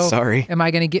 okay, so sorry. Am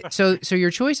I going to get, so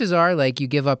your choices are, like, you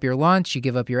give up your lunch, you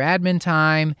give up your admin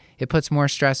time, it puts more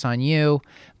stress on you,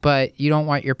 but you don't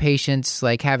want your patients,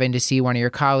 like, having to see one of your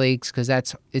colleagues, because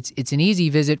it's an easy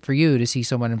visit for you to see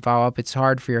someone and follow up. It's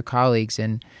hard for your colleagues.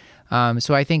 And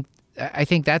so I think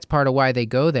that's part of why they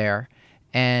go there,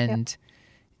 and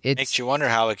it makes you wonder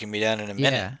how it can be done in a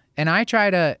minute. Yeah, and I try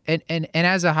to, and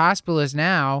as a hospitalist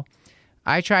now,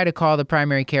 I try to call the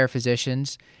primary care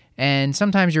physicians, and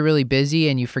sometimes you're really busy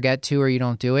and you forget to or you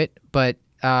don't do it, but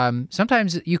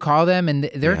sometimes you call them and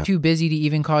they're too busy to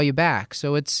even call you back.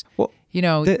 So it's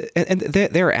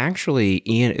there are actually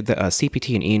the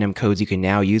CPT and E&M codes you can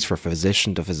now use for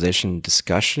physician-to-physician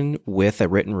discussion with a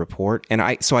written report. And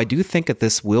I do think that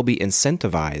this will be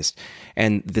incentivized.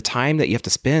 And the time that you have to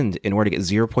spend in order to get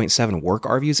 0.7 work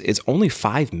RVUs is only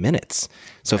 5 minutes.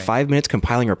 So 5 minutes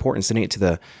compiling a report and sending it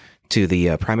to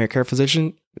the primary care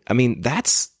physician. I mean,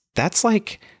 that's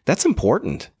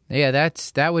important. Yeah,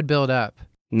 that would build up.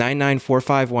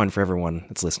 99451 for everyone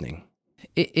that's listening.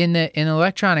 In the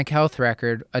electronic health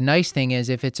record, a nice thing is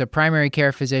if it's a primary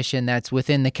care physician that's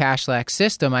within the CashLax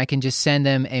system, I can just send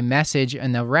them a message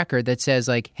in the record that says,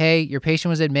 like, hey, your patient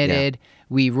was admitted.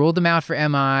 We ruled them out for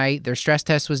MI. Their stress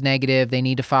test was negative. They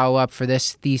need to follow up for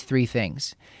these 3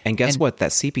 things. And guess what?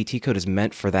 That CPT code is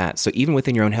meant for that. So even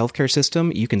within your own healthcare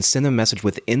system, you can send them a message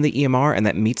within the EMR, and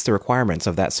that meets the requirements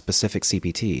of that specific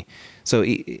CPT. So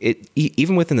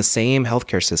even within the same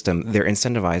healthcare system, they're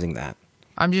incentivizing that.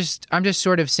 I'm just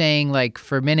sort of saying, like,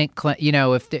 for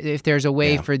if there's a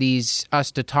way for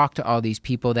us to talk to all these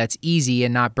people that's easy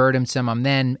and not burdensome on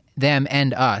them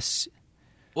and us.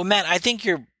 Well, Matt, I think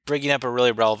you're bringing up a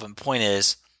really relevant point.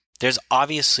 Is there's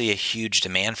obviously a huge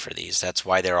demand for these. That's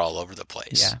why they're all over the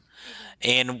place. Yeah.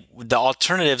 And the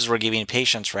alternatives we're giving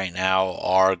patients right now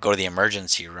are go to the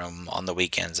emergency room on the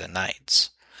weekends and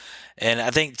nights. And I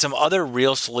think some other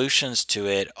real solutions to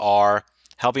it are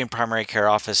helping primary care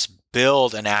office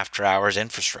build an after-hours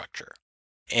infrastructure.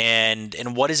 And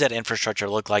what does that infrastructure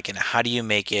look like, and how do you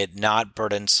make it not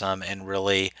burdensome and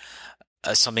really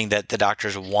something that the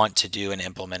doctors want to do and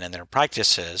implement in their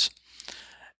practices?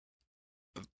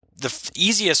 The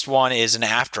easiest one is an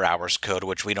after-hours code,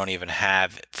 which we don't even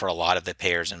have for a lot of the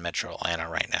payers in Metro Atlanta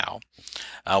right now,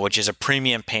 which is a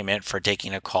premium payment for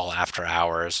taking a call after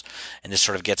hours, and this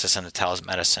sort of gets us into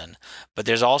telemedicine. But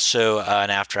there's also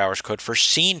an after-hours code for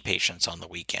seeing patients on the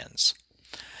weekends.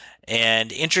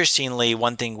 And interestingly,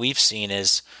 one thing we've seen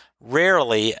is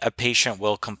rarely a patient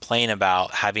will complain about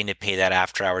having to pay that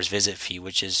after-hours visit fee,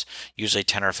 which is usually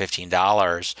 $10 or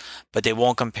 $15, but they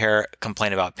won't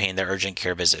complain about paying their urgent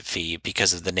care visit fee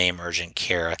because of the name urgent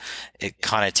care. It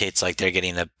connotates like they're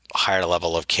getting a higher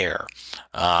level of care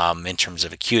in terms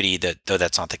of acuity, though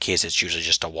that's not the case. It's usually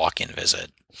just a walk-in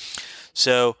visit.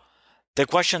 So the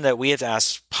question that we have to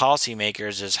ask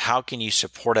policymakers is, how can you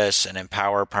support us and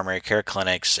empower primary care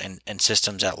clinics and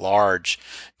systems at large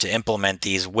to implement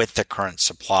these with the current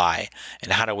supply?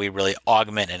 And how do we really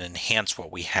augment and enhance what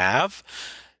we have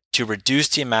to reduce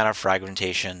the amount of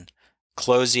fragmentation,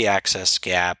 close the access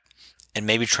gap, and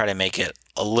maybe try to make it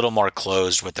a little more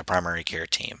closed with the primary care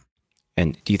team?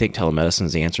 And do you think telemedicine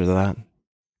is the answer to that?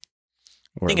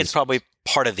 I think it's probably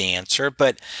part of the answer,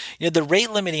 but the rate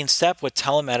limiting step with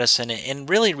telemedicine and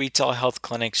really retail health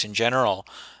clinics in general,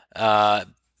 in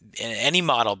any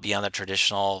model beyond the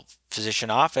traditional physician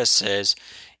office, is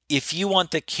if you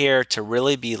want the care to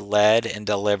really be led and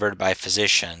delivered by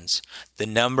physicians, the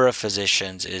number of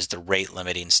physicians is the rate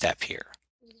limiting step here.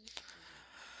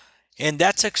 And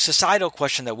that's a societal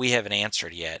question that we haven't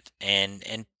answered yet.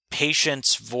 And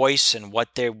patients' voice and what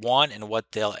they want and what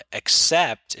they'll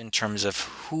accept in terms of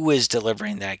who is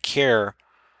delivering that care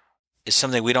is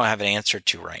something we don't have an answer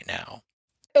to right now.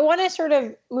 I want to sort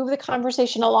of move the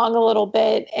conversation along a little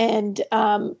bit and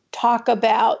talk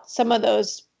about some of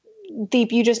those.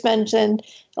 Deep, you just mentioned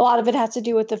a lot of it has to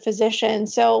do with the physician.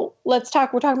 So we're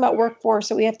talking about workforce,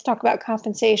 so we have to talk about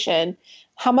compensation.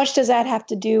 How much does that have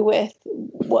to do with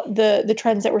what the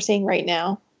trends that we're seeing right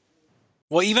now?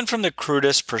 Well, even from the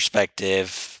crudest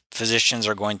perspective, physicians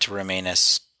are going to remain a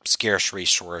scarce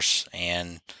resource,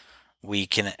 and we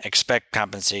can expect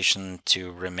compensation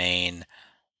to remain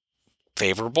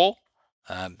favorable.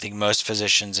 I think most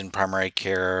physicians in primary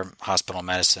care, hospital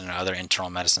medicine, and other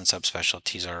internal medicine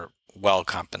subspecialties are well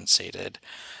compensated.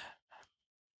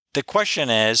 The question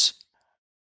is,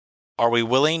 are we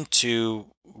willing to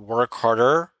work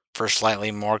harder for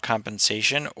slightly more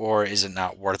compensation, or is it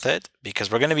not worth it?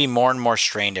 Because we're going to be more and more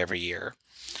strained every year.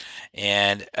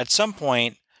 And at some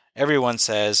point, everyone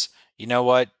says, you know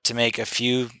what, to make a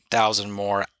few thousand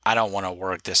more, I don't want to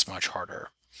work this much harder.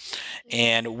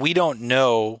 And we don't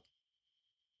know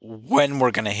when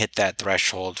we're going to hit that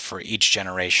threshold for each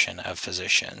generation of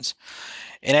physicians.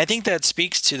 And I think that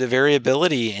speaks to the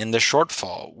variability in the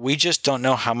shortfall. We just don't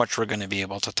know how much we're going to be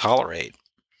able to tolerate.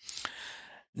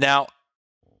 Now,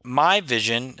 my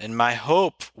vision and my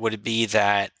hope would be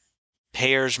that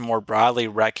payers more broadly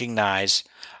recognize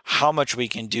how much we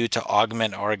can do to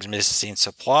augment our existing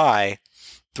supply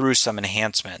through some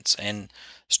enhancements. And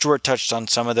Stuart touched on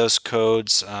some of those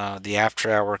codes, the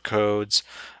after-hour codes,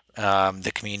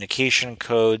 the communication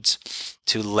codes,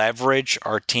 to leverage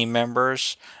our team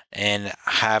members and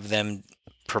have them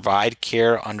provide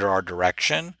care under our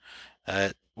direction.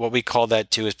 What we call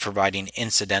that too is providing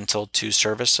incidental to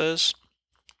services.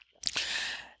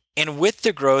 And with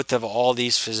the growth of all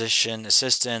these physician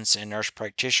assistants and nurse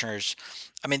practitioners,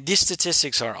 I mean, these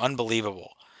statistics are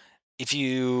unbelievable. If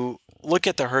you look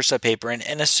at the HRSA paper and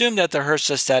assume that the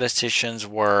HRSA statisticians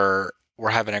were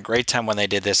having a great time when they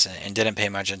did this and didn't pay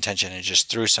much attention and just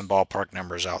threw some ballpark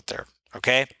numbers out there,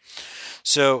 okay?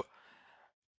 So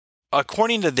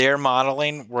according to their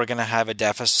modeling, we're going to have a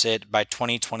deficit by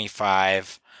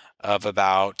 2025 of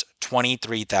about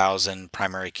 23,000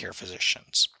 primary care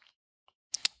physicians.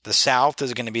 The South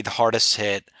is going to be the hardest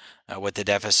hit with a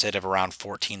deficit of around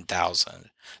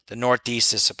 14,000. The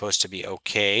Northeast is supposed to be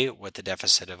okay with a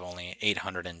deficit of only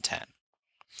 810.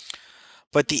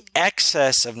 But the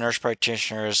excess of nurse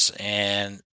practitioners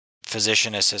and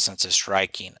physician assistants is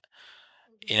striking.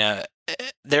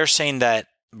 They're saying that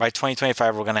by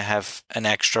 2025, we're going to have an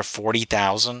extra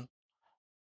 40,000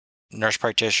 nurse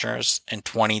practitioners and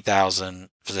 20,000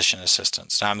 physician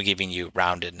assistants. Now I'm giving you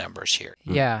rounded numbers here.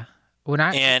 Yeah. Go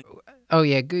on.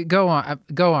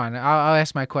 I'll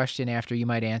ask my question after you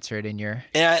might answer it in your.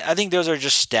 And I think those are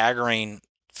just staggering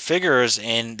figures,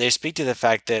 and they speak to the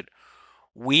fact that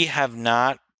we have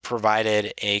not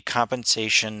provided a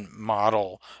compensation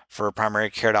model for primary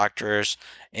care doctors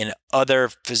and other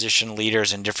physician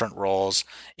leaders in different roles,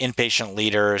 inpatient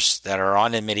leaders that are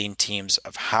on admitting teams,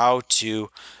 of how to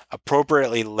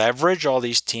appropriately leverage all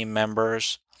these team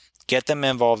members, get them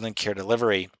involved in care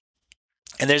delivery.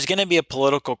 And there's going to be a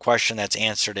political question that's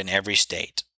answered in every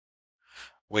state,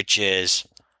 which is,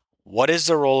 what is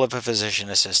the role of a physician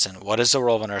assistant? What is the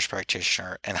role of a nurse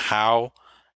practitioner? And how,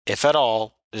 if at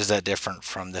all, is that different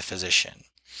from the physician?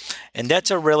 And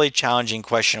that's a really challenging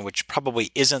question, which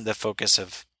probably isn't the focus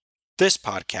of this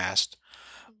podcast,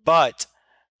 but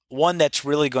one that's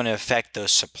really going to affect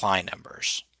those supply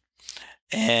numbers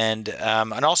and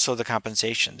also the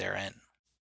compensation therein.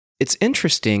 It's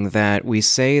interesting that we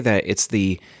say that it's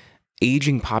the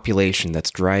aging population that's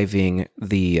driving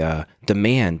the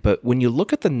demand, but when you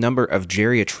look at the number of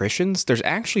geriatricians, there's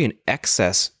actually an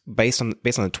excess based on the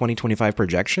 2025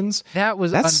 projections.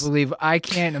 That's unbelievable. I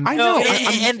can't imagine. I know,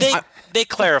 and they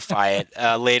clarify it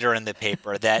later in the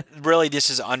paper that really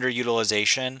this is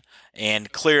underutilization,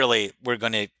 and clearly we're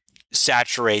going to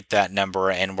saturate that number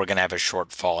and we're going to have a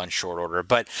shortfall in short order.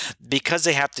 But because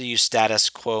they have to use status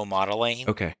quo modeling,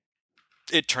 okay,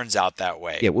 it turns out that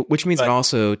way. Yeah, which means it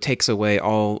also takes away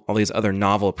all these other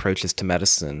novel approaches to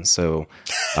medicine. So,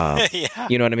 yeah.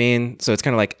 You know what I mean? So it's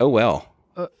kind of like, oh, well,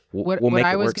 we'll make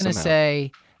I it was work going to somehow.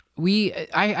 say,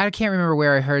 I can't remember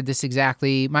where I heard this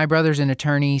exactly. My brother's an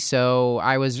attorney, so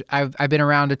I've been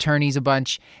around attorneys a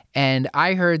bunch, and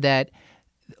I heard that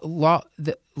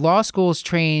the law schools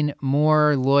train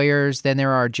more lawyers than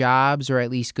there are jobs, or at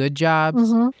least good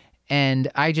jobs. Mm-hmm. And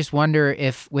I just wonder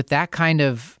if with that kind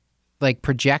of like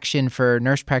projection for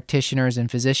nurse practitioners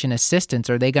and physician assistants,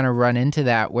 are they going to run into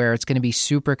that where it's going to be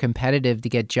super competitive to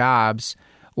get jobs,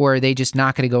 or are they just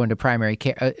not going to go into primary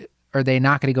care? Are they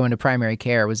not going to go into primary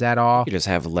care? Was that all? You just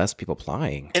have less people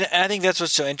applying. And I think that's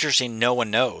what's so interesting. No one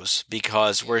knows,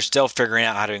 because we're still figuring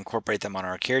out how to incorporate them on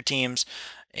our care teams.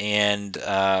 And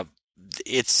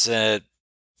it's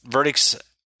verdict's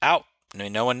out. I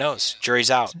mean, no one knows.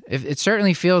 Jury's out. It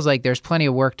certainly feels like there's plenty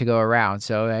of work to go around.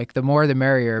 So, like, the more the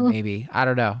merrier, maybe. I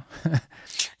don't know.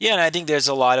 Yeah, and I think there's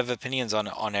a lot of opinions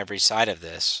on every side of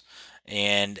this.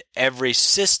 And every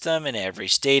system in every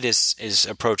state is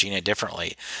approaching it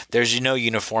differently. There's no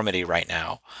uniformity right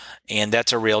now. And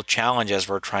that's a real challenge as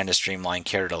we're trying to streamline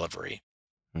care delivery.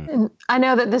 And I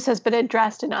know that this has been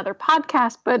addressed in other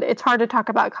podcasts, but it's hard to talk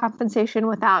about compensation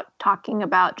without talking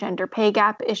about gender pay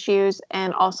gap issues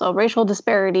and also racial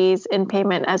disparities in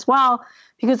payment as well,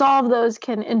 because all of those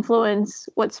can influence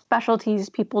what specialties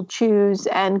people choose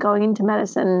and going into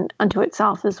medicine unto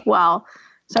itself as well.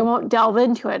 So I won't delve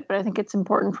into it, but I think it's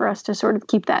important for us to sort of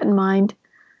keep that in mind.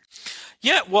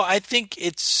 Yeah, well, I think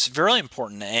it's very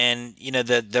important. And,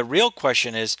 the real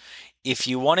question is, if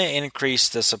you want to increase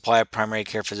the supply of primary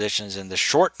care physicians in the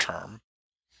short term,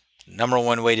 number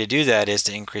one way to do that is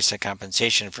to increase the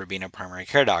compensation for being a primary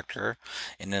care doctor.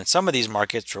 And in some of these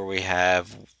markets where we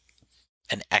have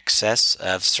an excess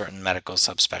of certain medical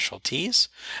subspecialties,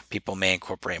 people may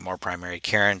incorporate more primary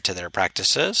care into their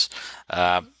practices.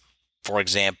 For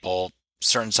example,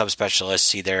 certain subspecialists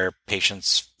see their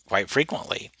patients quite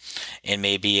frequently. And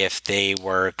maybe if they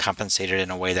were compensated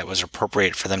in a way that was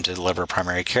appropriate for them to deliver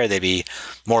primary care, they'd be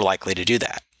more likely to do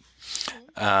that.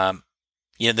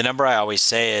 The number I always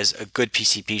say is a good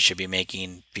PCP should be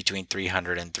making between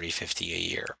 $300 and $350 a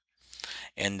year.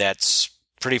 And that's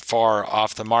pretty far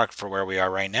off the mark for where we are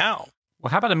right now.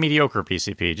 Well, how about a mediocre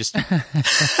PCP?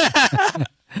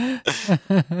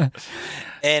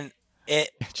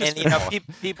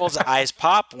 People's eyes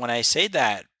pop when I say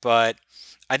that, but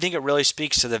I think it really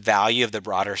speaks to the value of the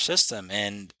broader system.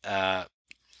 And,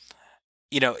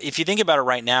 if you think about it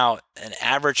right now, an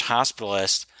average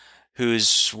hospitalist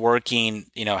who's working,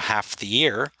 half the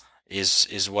year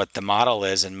is what the model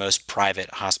is in most private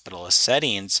hospitalist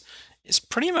settings, is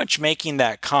pretty much making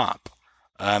that comp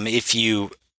if you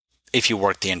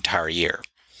work the entire year.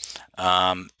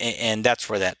 And that's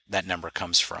where that number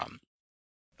comes from.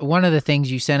 One of the things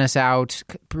you sent us out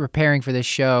preparing for this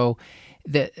show,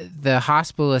 the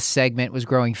hospitalist segment was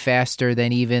growing faster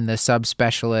than even the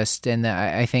subspecialist, and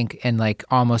I think like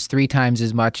almost 3 times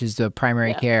as much as the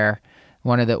primary care.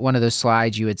 One of those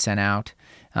slides you had sent out,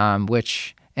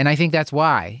 and I think that's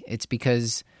why. It's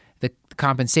because the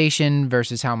compensation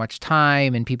versus how much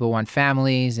time, and people want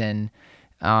families. And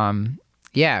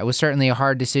it was certainly a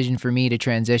hard decision for me to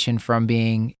transition from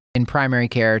being in primary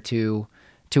care to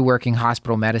working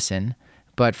hospital medicine.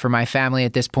 But for my family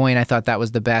at this point, I thought that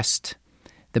was the best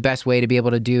way to be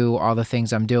able to do all the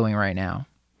things I'm doing right now.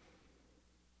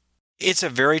 It's a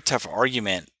very tough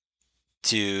argument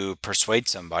to persuade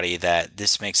somebody that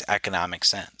this makes economic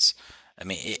sense. I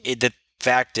mean, the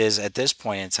fact is, at this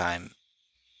point in time,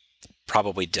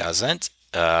 probably doesn't.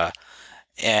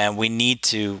 And we need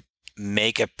to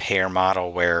make a payer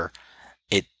model where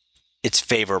it's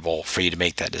favorable for you to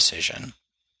make that decision.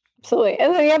 Absolutely.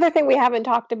 And then the other thing we haven't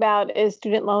talked about is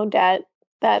student loan debt,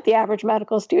 that the average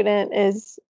medical student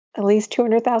is at least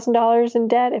 $200,000 in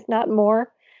debt, if not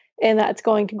more, and that's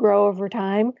going to grow over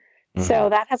time. Mm-hmm. So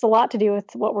that has a lot to do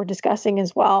with what we're discussing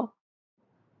as well.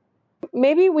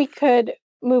 Maybe we could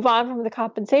move on from the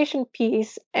compensation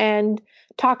piece and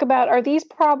talk about, are these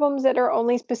problems that are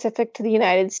only specific to the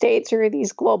United States, or are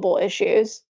these global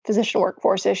issues, physician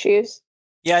workforce issues?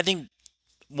 Yeah, I think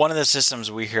one of the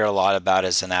systems we hear a lot about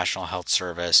is the National Health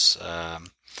Service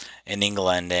in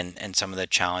England and some of the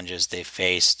challenges they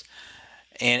faced.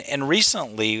 And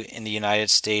recently in the United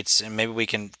States, and maybe we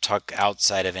can talk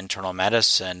outside of internal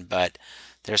medicine, but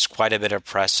there's quite a bit of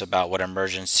press about what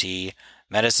emergency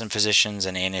medicine physicians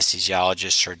and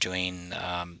anesthesiologists are doing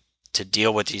to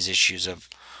deal with these issues of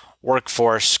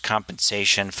workforce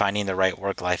compensation, finding the right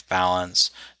work-life balance,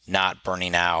 not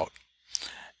burning out.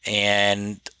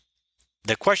 And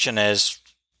the question is,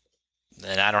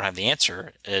 and I don't have the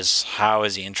answer, is how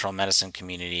is the internal medicine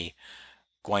community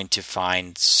going to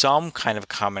find some kind of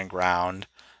common ground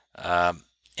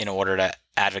in order to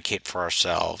advocate for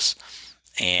ourselves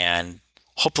and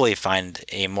hopefully find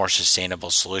a more sustainable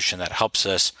solution that helps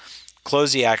us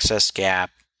close the access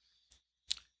gap,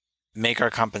 make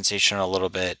our compensation a little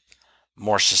bit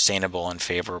more sustainable and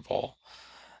favorable.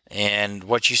 And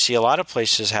what you see a lot of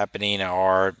places happening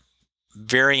are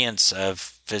variants of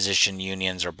physician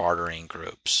unions or bartering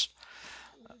groups.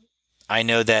 I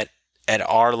know that at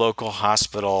our local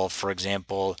hospital, for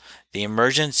example, the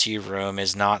emergency room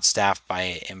is not staffed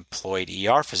by employed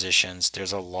ER physicians.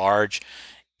 There's a large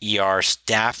ER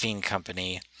staffing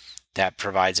company that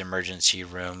provides emergency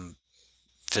room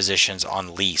physicians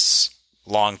on lease,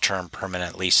 long-term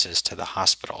permanent leases to the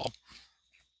hospital.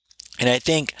 And I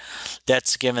think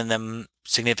that's given them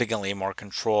significantly more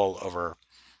control over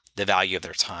the value of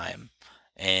their time.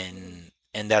 And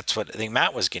that's what I think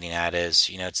Matt was getting at is,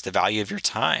 it's the value of your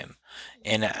time.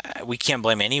 And we can't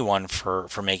blame anyone for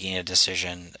making a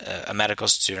decision, a medical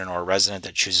student or a resident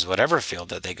that chooses whatever field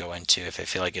that they go into, if they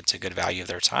feel like it's a good value of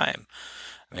their time.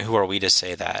 I mean, who are we to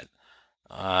say that?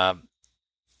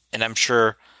 And I'm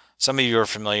sure some of you are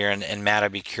familiar, and Matt,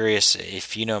 I'd be curious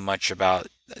if you know much about,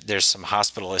 there's some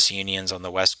hospitalist unions on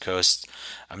the West Coast.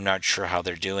 I'm not sure how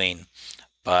they're doing,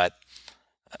 but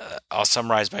I'll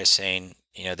summarize by saying,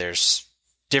 there's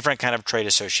different kind of trade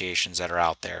associations that are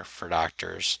out there for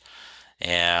doctors.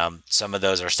 And some of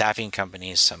those are staffing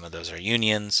companies, some of those are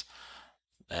unions,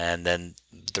 and then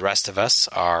the rest of us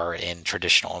are in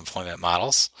traditional employment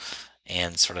models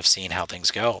and sort of seeing how things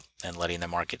go and letting the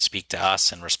market speak to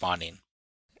us and responding.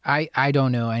 I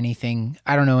don't know anything.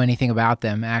 I don't know anything about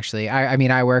them, actually. I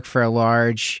mean, I work for a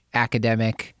large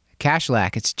academic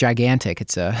cashlack. It's gigantic.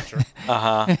 It's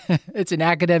it's an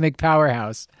academic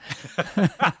powerhouse.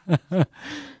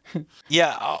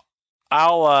 Yeah,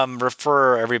 I'll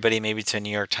refer everybody maybe to a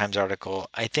New York Times article.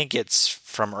 I think it's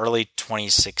from early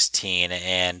 2016,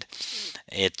 and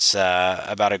it's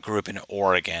about a group in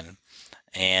Oregon,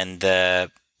 and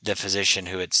the physician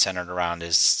who it's centered around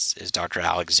is Dr.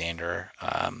 Alexander,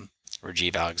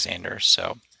 Rajiv Alexander.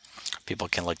 So people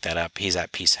can look that up. He's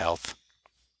at Peace Health.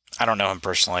 I don't know him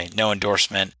personally. No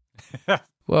endorsement.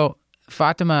 Well,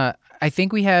 Fatima, I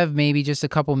think we have maybe just a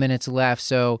couple minutes left.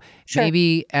 So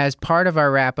maybe as part of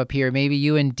our wrap up here, maybe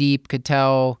you and Deep could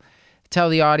tell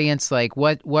the audience like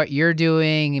what you're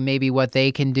doing and maybe what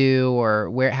they can do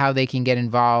or how they can get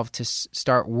involved to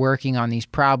start working on these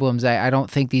problems. I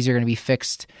don't think these are going to be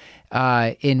fixed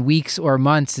in weeks or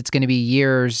months. It's going to be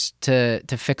years to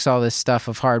fix all this stuff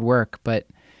of hard work. But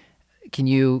can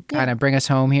you kind of bring us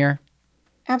home here?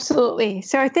 Absolutely.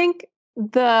 So I think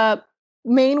the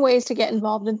main ways to get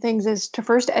involved in things is to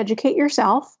first educate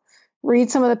yourself, read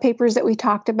some of the papers that we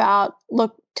talked about,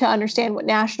 look to understand what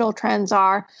national trends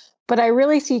are. But I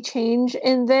really see change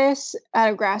in this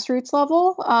at a grassroots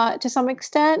level to some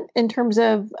extent in terms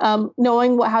of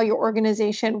knowing how your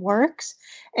organization works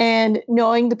and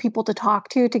knowing the people to talk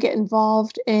to get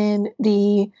involved in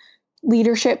the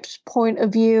leadership's point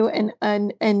of view and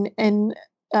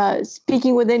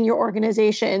speaking within your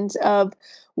organizations of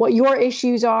what your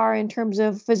issues are in terms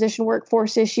of physician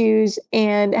workforce issues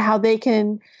and how they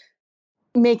can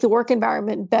make the work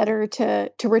environment better to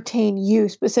retain you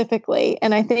specifically.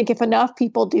 And I think if enough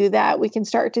people do that, we can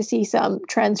start to see some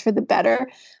trends for the better.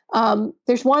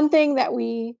 There's one thing that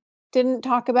we didn't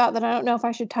talk about that I don't know if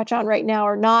I should touch on right now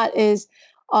or not is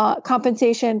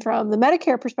compensation from the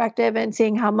Medicare perspective and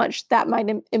seeing how much that might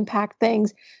impact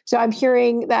things. So I'm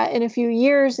hearing that in a few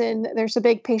years, and there's a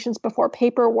big Patients Before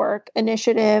Paperwork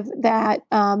initiative that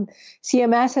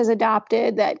CMS has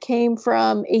adopted that came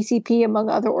from HCP, among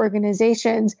other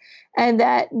organizations, and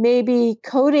that maybe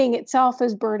coding itself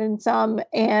is burdensome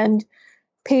and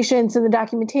patients and the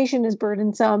documentation is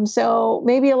burdensome. So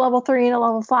maybe a level 3 and a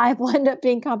level 5 will end up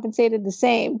being compensated the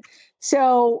same.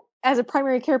 So as a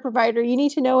primary care provider, you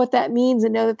need to know what that means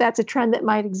and know that that's a trend that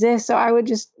might exist. So I would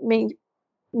just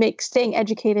make staying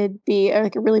educated be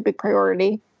like a really big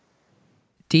priority.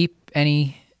 Deep,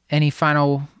 any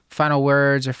final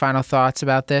words or final thoughts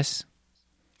about this?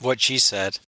 What she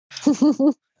said.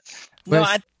 No,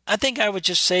 I think I would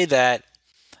just say that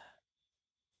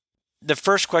the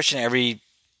first question every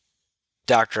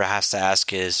doctor has to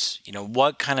ask is,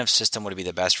 what kind of system would be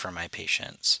the best for my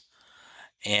patients?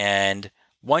 And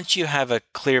once you have a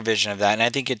clear vision of that, and I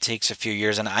think it takes a few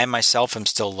years, and I myself am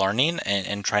still learning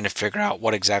and trying to figure out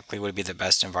what exactly would be the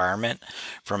best environment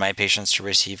for my patients to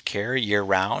receive care year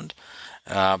round,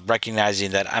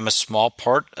 recognizing that I'm a small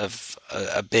part of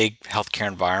a big healthcare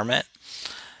environment.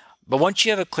 But once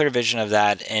you have a clear vision of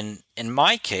that, and in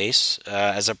my case,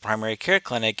 as a primary care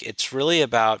clinic, it's really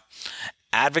about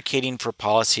advocating for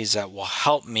policies that will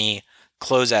help me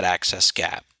close that access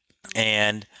gap.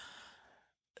 And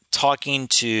talking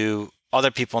to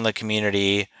other people in the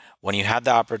community, when you have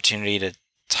the opportunity to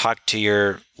talk to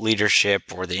your leadership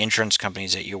or the insurance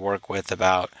companies that you work with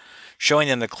about showing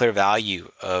them the clear value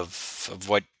of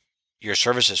what your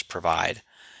services provide.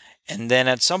 And then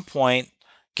at some point,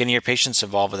 getting your patients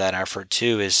involved with that effort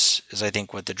too is I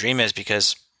think what the dream is,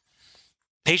 because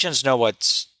patients know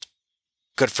what's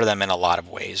good for them in a lot of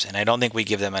ways. And I don't think we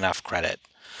give them enough credit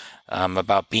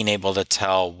about being able to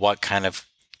tell what kind of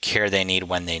care they need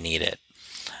when they need it.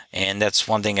 And that's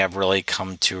one thing I've really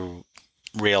come to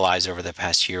realize over the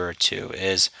past year or two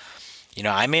is,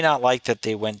 I may not like that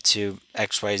they went to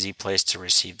XYZ place to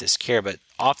receive this care, but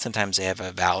oftentimes they have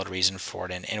a valid reason for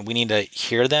it. And we need to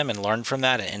hear them and learn from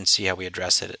that and see how we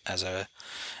address it as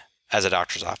a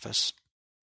doctor's office.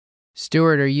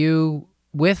 Stuart, are you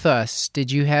with us?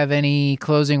 Did you have any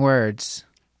closing words?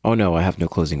 Oh, no, I have no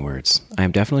closing words. I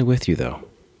am definitely with you, though.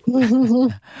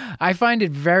 I find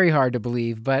it very hard to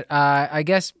believe, but I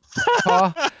guess,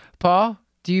 Paul,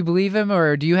 do you believe him,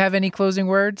 or do you have any closing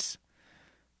words?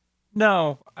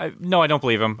 No, I don't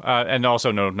believe him, and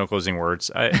also no closing words.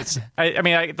 The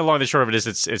long and the short of it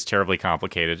is it's terribly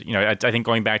complicated. I think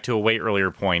going back to a way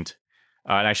earlier point,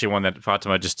 and actually one that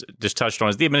Fatima just touched on,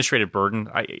 is the administrative burden.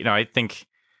 I think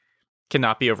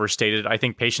cannot be overstated. I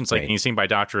think patients like being seen by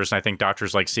doctors, and I think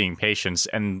doctors like seeing patients,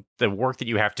 and the work that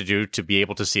you have to do to be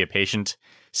able to see a patient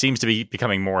seems to be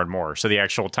becoming more and more. So the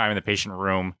actual time in the patient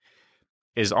room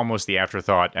is almost the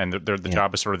afterthought, and the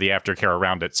job is sort of the aftercare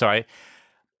around it. So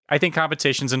I think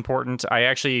compensation is important. I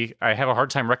have a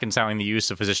hard time reconciling the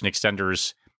use of physician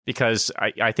extenders, because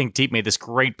I think Deep made this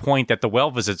great point that the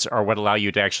well visits are what allow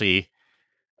you to actually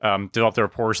develop the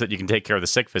rapport so that you can take care of the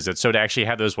sick visits. So to actually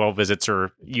have those well visits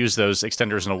or use those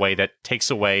extenders in a way that takes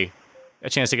away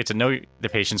a chance to get to know the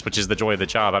patients, which is the joy of the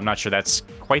job, I'm not sure that's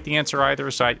quite the answer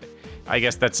either. So I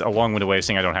guess that's a long-winded way of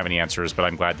saying I don't have any answers, but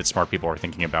I'm glad that smart people are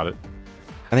thinking about it.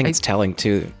 I think it's telling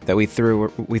too that we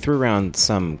threw around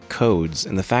some codes,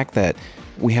 and the fact that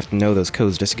we have to know those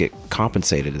codes just to get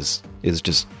compensated is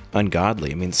just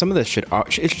ungodly. I mean, some of this should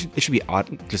be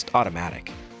just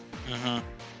automatic. Mm-hmm.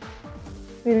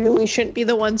 Maybe we shouldn't be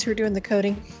the ones who are doing the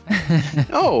coding.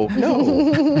 Oh,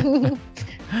 no.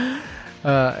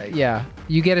 Yeah.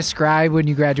 You get a scribe when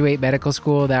you graduate medical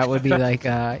school. That would be like,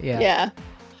 yeah. Yeah.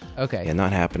 Okay. Yeah,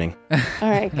 not happening. All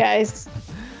right, guys.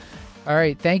 All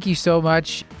right. Thank you so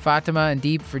much, Fatima and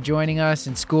Deep, for joining us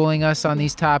and schooling us on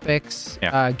these topics.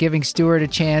 Yeah. Giving Stuart a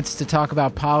chance to talk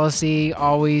about policy.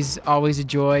 Always a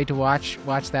joy to watch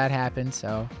that happen.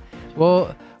 So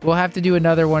we'll have to do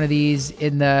another one of these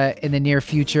in the near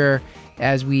future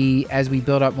as we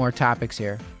build up more topics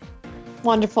here.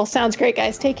 Wonderful. Sounds great,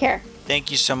 guys. Take care. Thank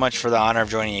you so much for the honor of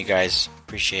joining you guys.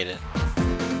 Appreciate it.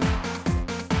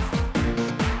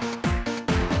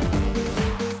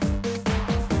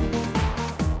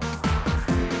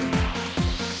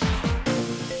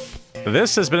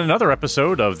 This has been another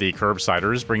episode of the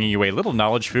Curbsiders, bringing you a little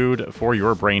knowledge food for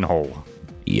your brain hole.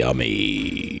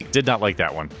 Yummy. Did not like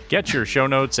that one. Get your show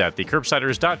notes at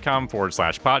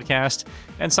thecurbsiders.com/podcast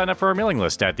and sign up for our mailing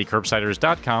list at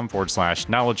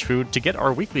thecurbsiders.com/knowledge food to get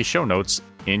our weekly show notes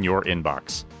in your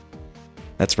inbox.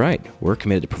 That's right. We're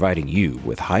committed to providing you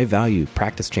with high-value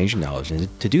practice-changing knowledge. And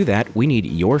to do that, we need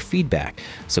your feedback.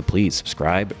 So please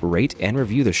subscribe, rate, and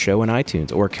review the show on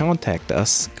iTunes or contact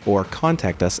us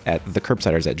at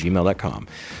thecurbsiders@gmail.com.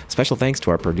 Special thanks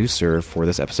to our producer for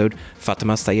this episode,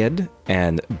 Fatima Sayed,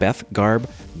 and Beth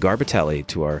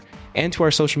Garbatelli, and to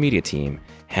our social media team,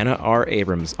 Hannah R.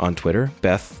 Abrams on Twitter,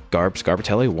 Beth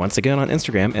Garbatelli once again on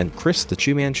Instagram, and Chris the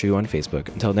Chew Man Chew on Facebook.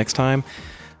 Until next time,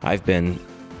 I've been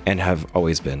and have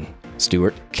always been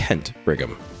Stuart Kent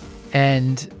Brigham.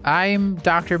 And I'm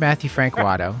Dr. Matthew Frank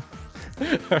Watto.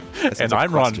 And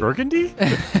I'm Ron Burgundy.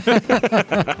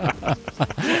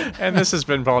 And this has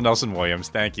been Paul Nelson Williams.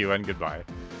 Thank you and goodbye.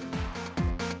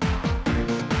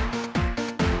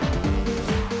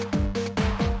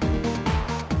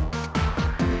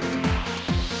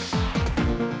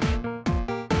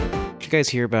 Did you guys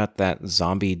hear about that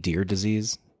zombie deer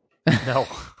disease? No.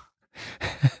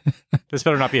 This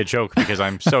better not be a joke because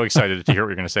I'm so excited to hear what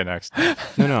you're going to say next.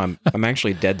 No, I'm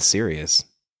actually dead serious.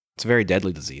 It's a very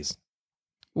deadly disease.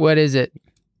 What is it?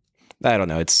 I don't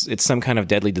know. It's some kind of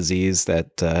deadly disease that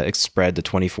it's spread to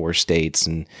 24 states,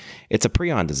 and it's a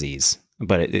prion disease.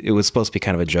 But it was supposed to be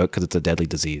kind of a joke because it's a deadly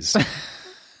disease.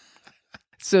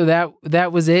 So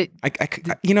that was it? I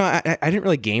didn't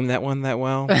really game that one that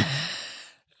well.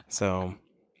 So...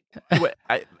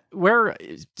 Where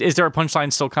is there a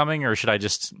punchline still coming, or should I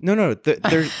just? No.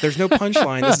 There's no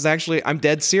punchline. This is actually, I'm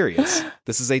dead serious.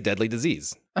 This is a deadly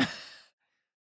disease.